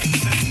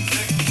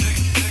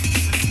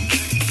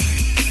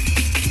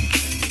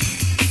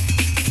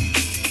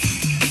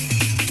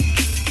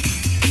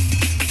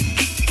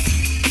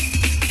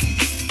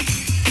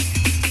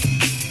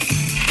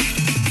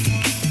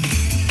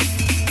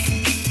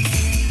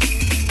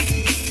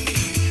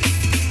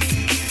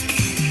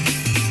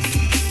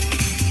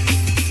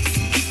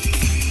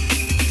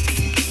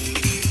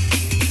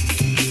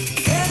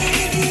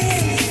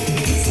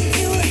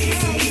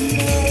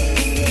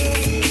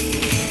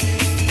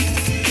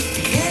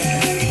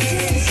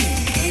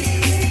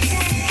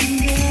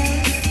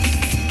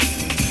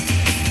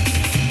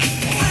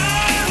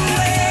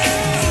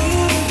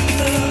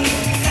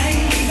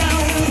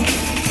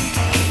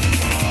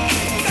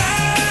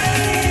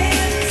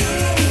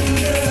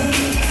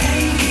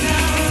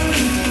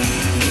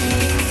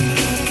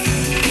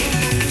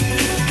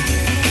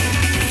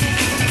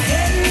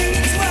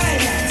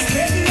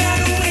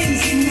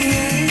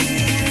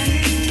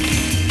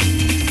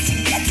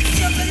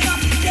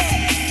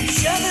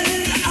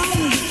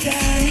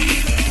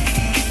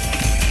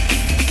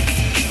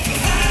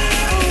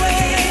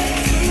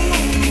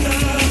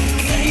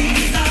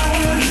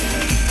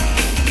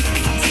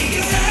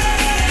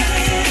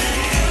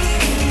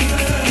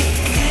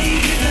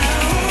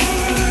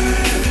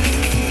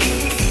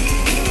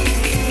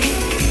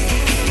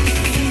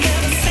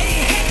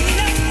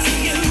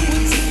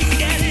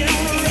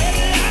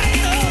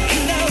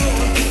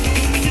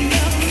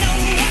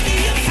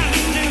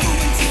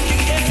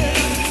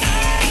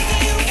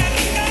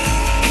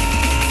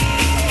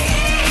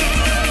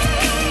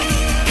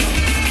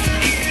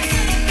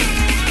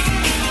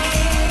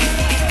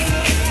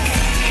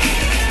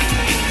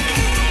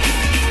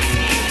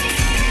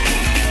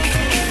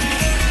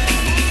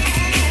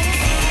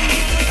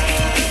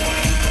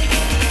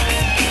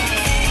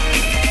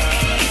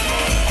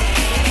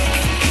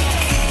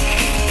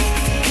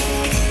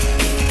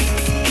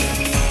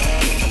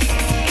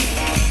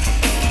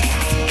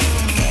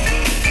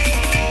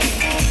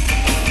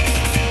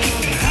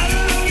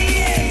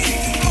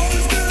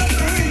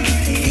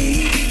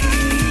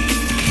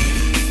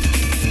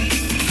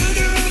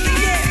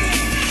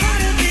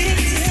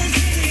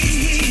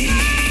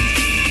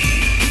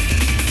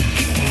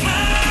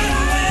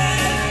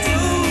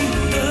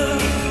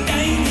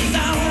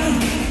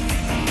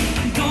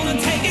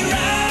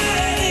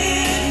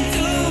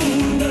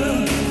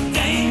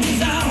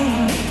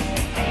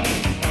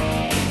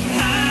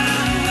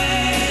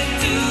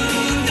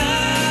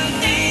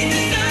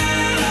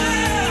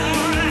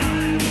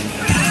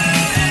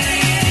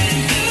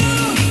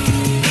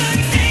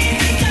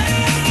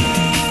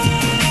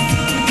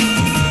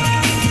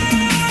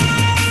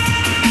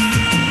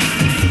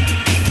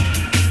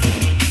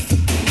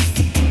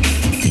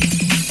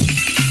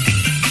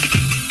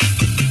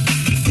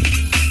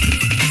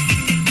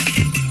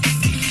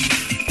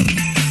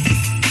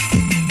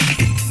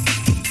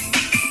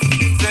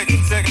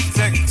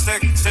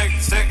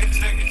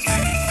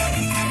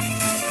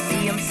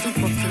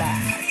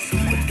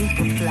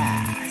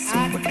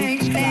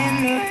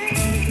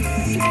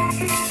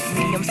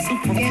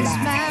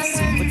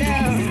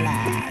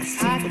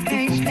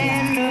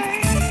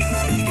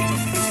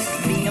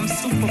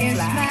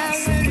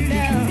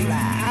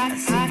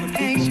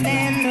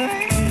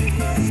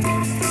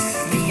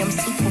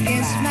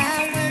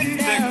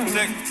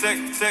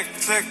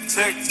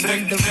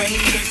 When the rain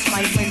hits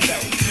my window,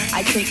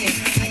 I take it,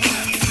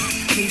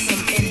 me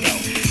some Indo,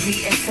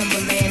 me and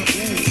Timberland,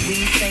 ooh,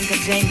 we sing a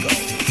jangle.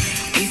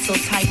 We so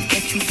tight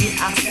that you get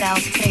our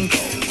styles tango.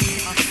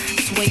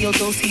 Sway your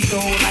do-si-do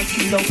like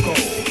you loco.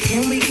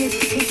 Can we get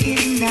kinky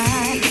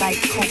tonight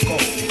like Coco?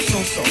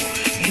 So,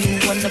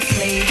 you wanna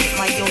play with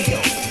my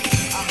yo-yo?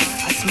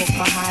 I smoke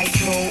my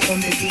hydro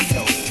on the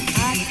D-Lo.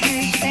 I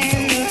can't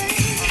stand it.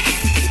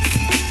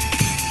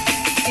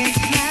 It's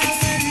my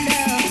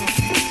window.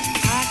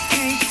 I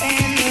can't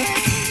stand it.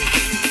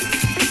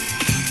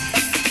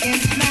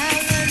 It's my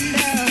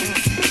window.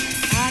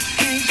 I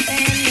can't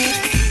stand it.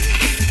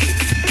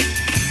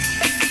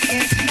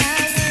 It's my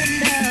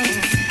window.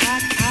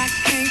 I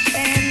can't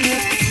stand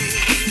it.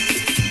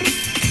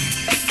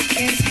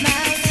 It's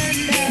my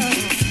window.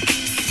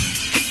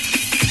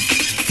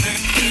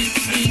 Beep,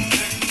 beep.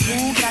 Who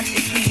got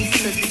the keys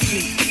to the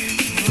Jeep?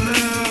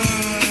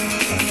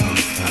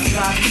 I'm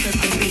driving to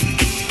the beach.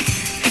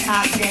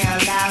 Top down,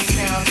 loud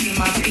sound, see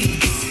my peace.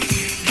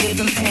 Give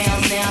them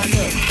pounds now,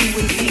 look, who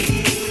is me?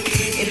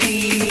 It be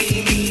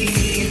me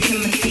and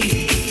Timothy.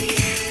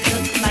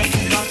 Look like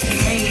it's about to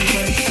rain,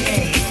 but it's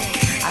shade.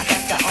 I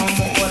got the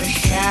armor or the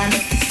shine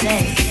up the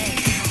same.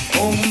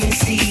 Old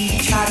Missy,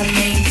 try to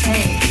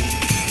maintain.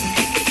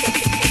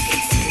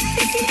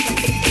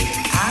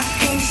 I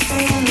can't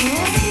stand the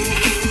rain.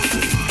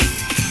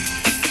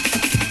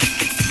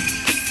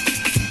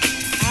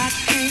 I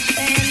can't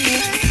stand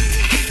it.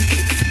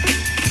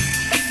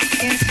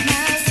 It's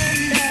my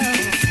window.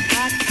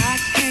 I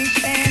can't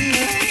stand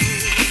it.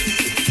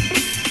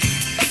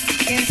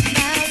 It's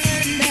my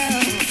window.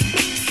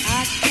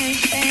 I can't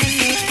stand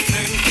it.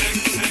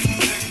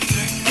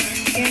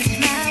 It's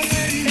my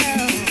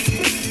window.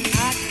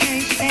 I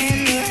can't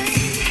stand it.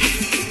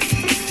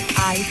 I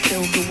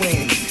feel the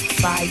wind.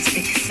 5,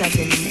 6,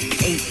 7,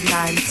 8,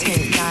 9,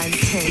 10, 9,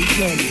 10.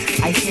 Begin.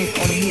 I sit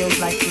on heels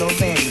like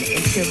Lauren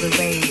until the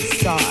rain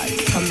starts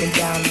coming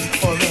down and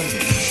pouring.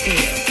 Chill.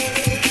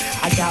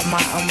 I got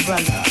my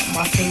umbrella.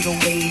 My finger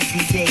waves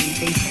these days.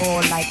 They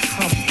fall like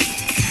Humpty.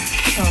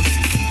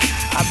 Chumpy.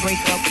 I break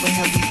up with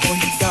him before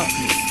he dumped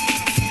me.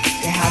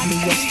 They have me,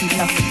 yes you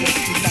love me, yes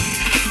you love me.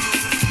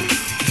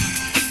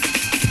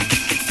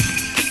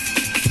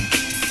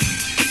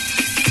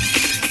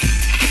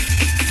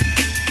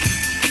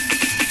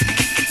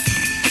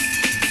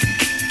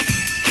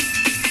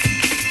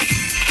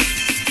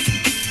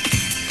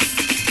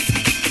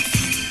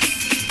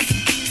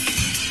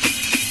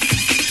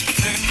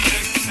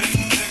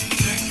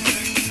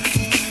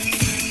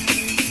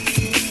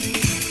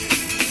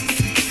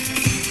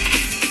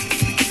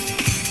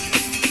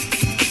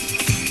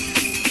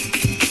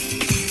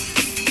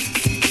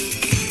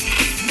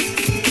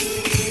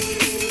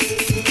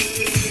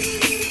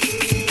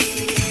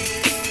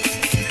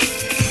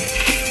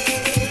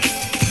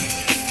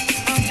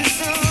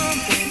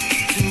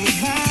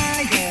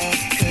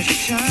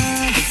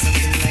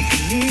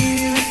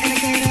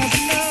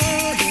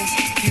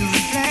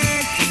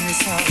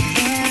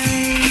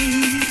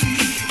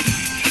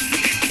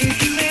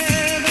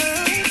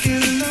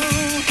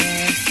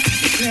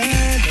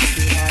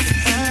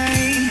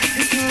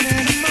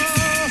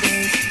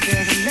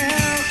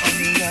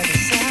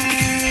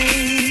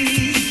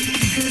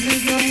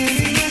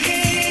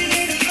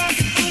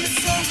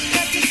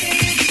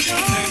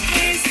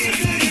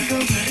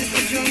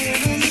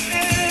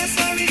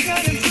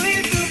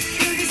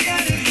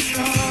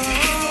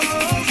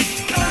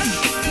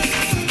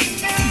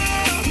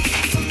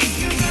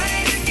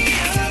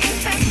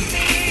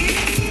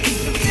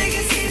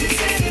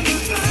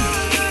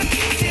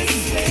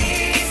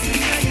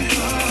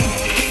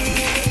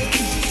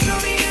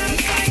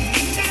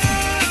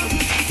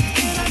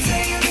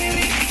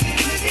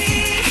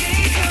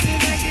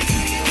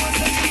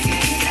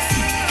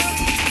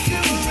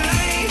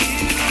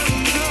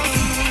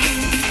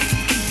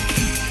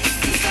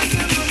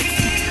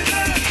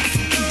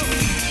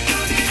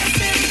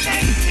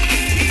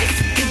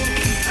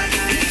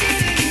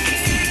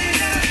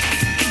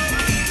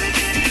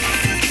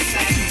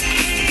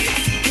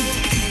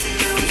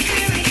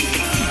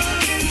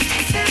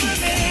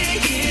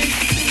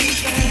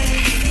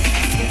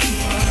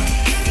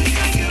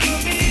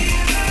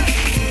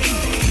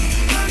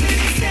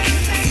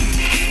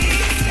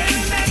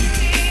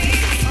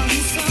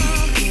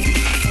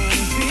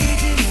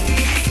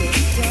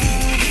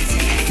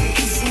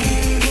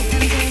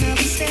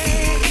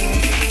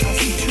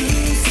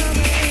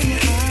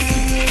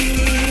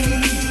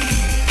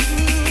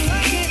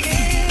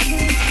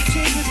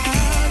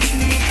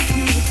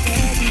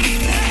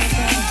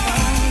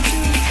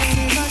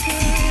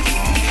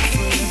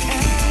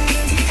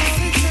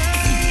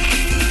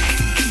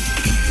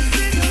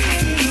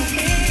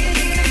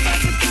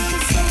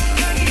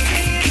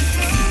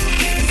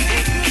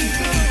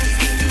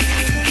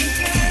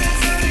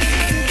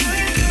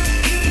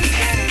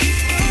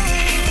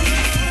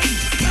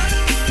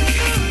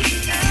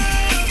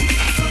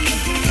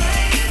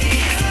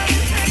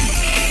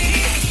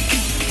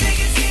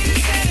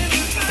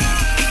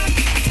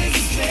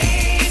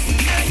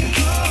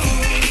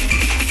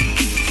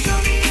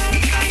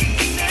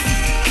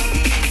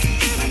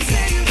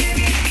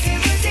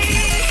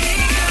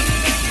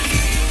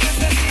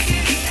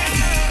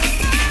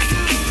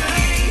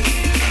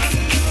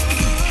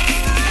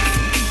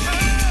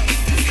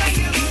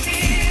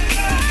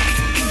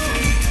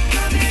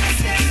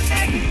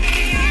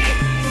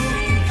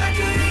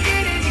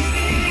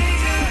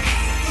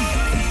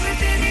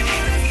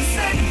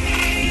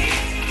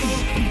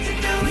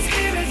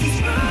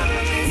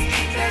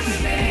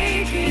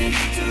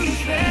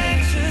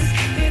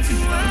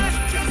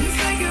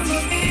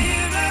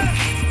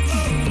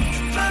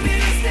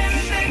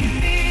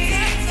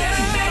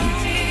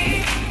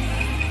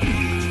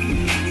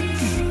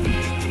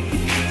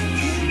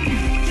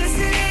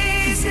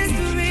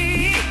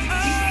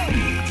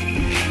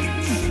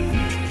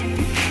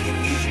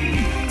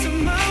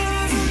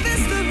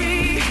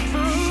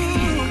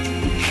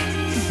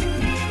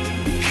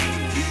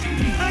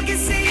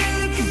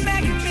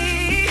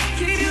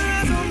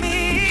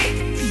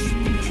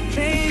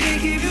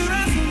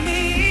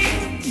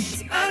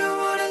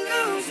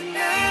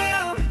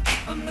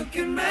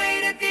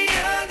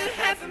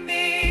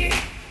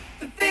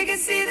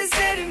 see the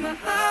set in my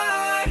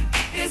heart.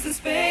 It's the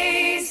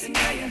space and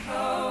now you're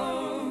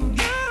home.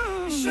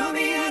 You show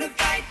me how to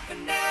fight for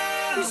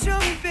now. You show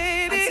me,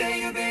 baby. I tell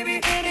you,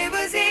 baby, and it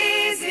was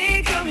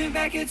easy coming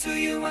back into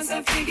you once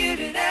I figured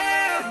it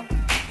out.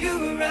 You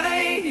were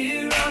right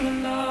here all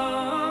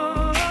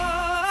along.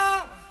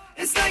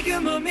 It's like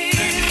you're my mirror.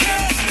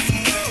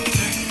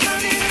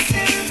 Coming and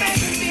staring back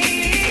at me.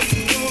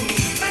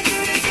 I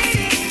could have did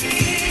it,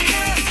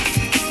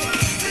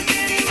 but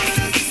then he went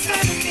up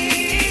inside of me.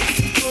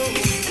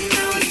 And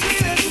now it's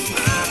clear at this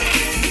moment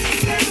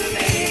that we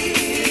made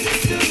it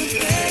to the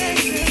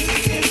present.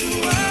 It's a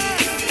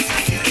while. It's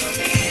like you're my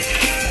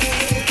mirror.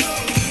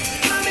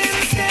 Coming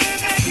and staring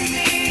back at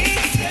me.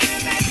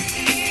 Staring back at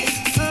me.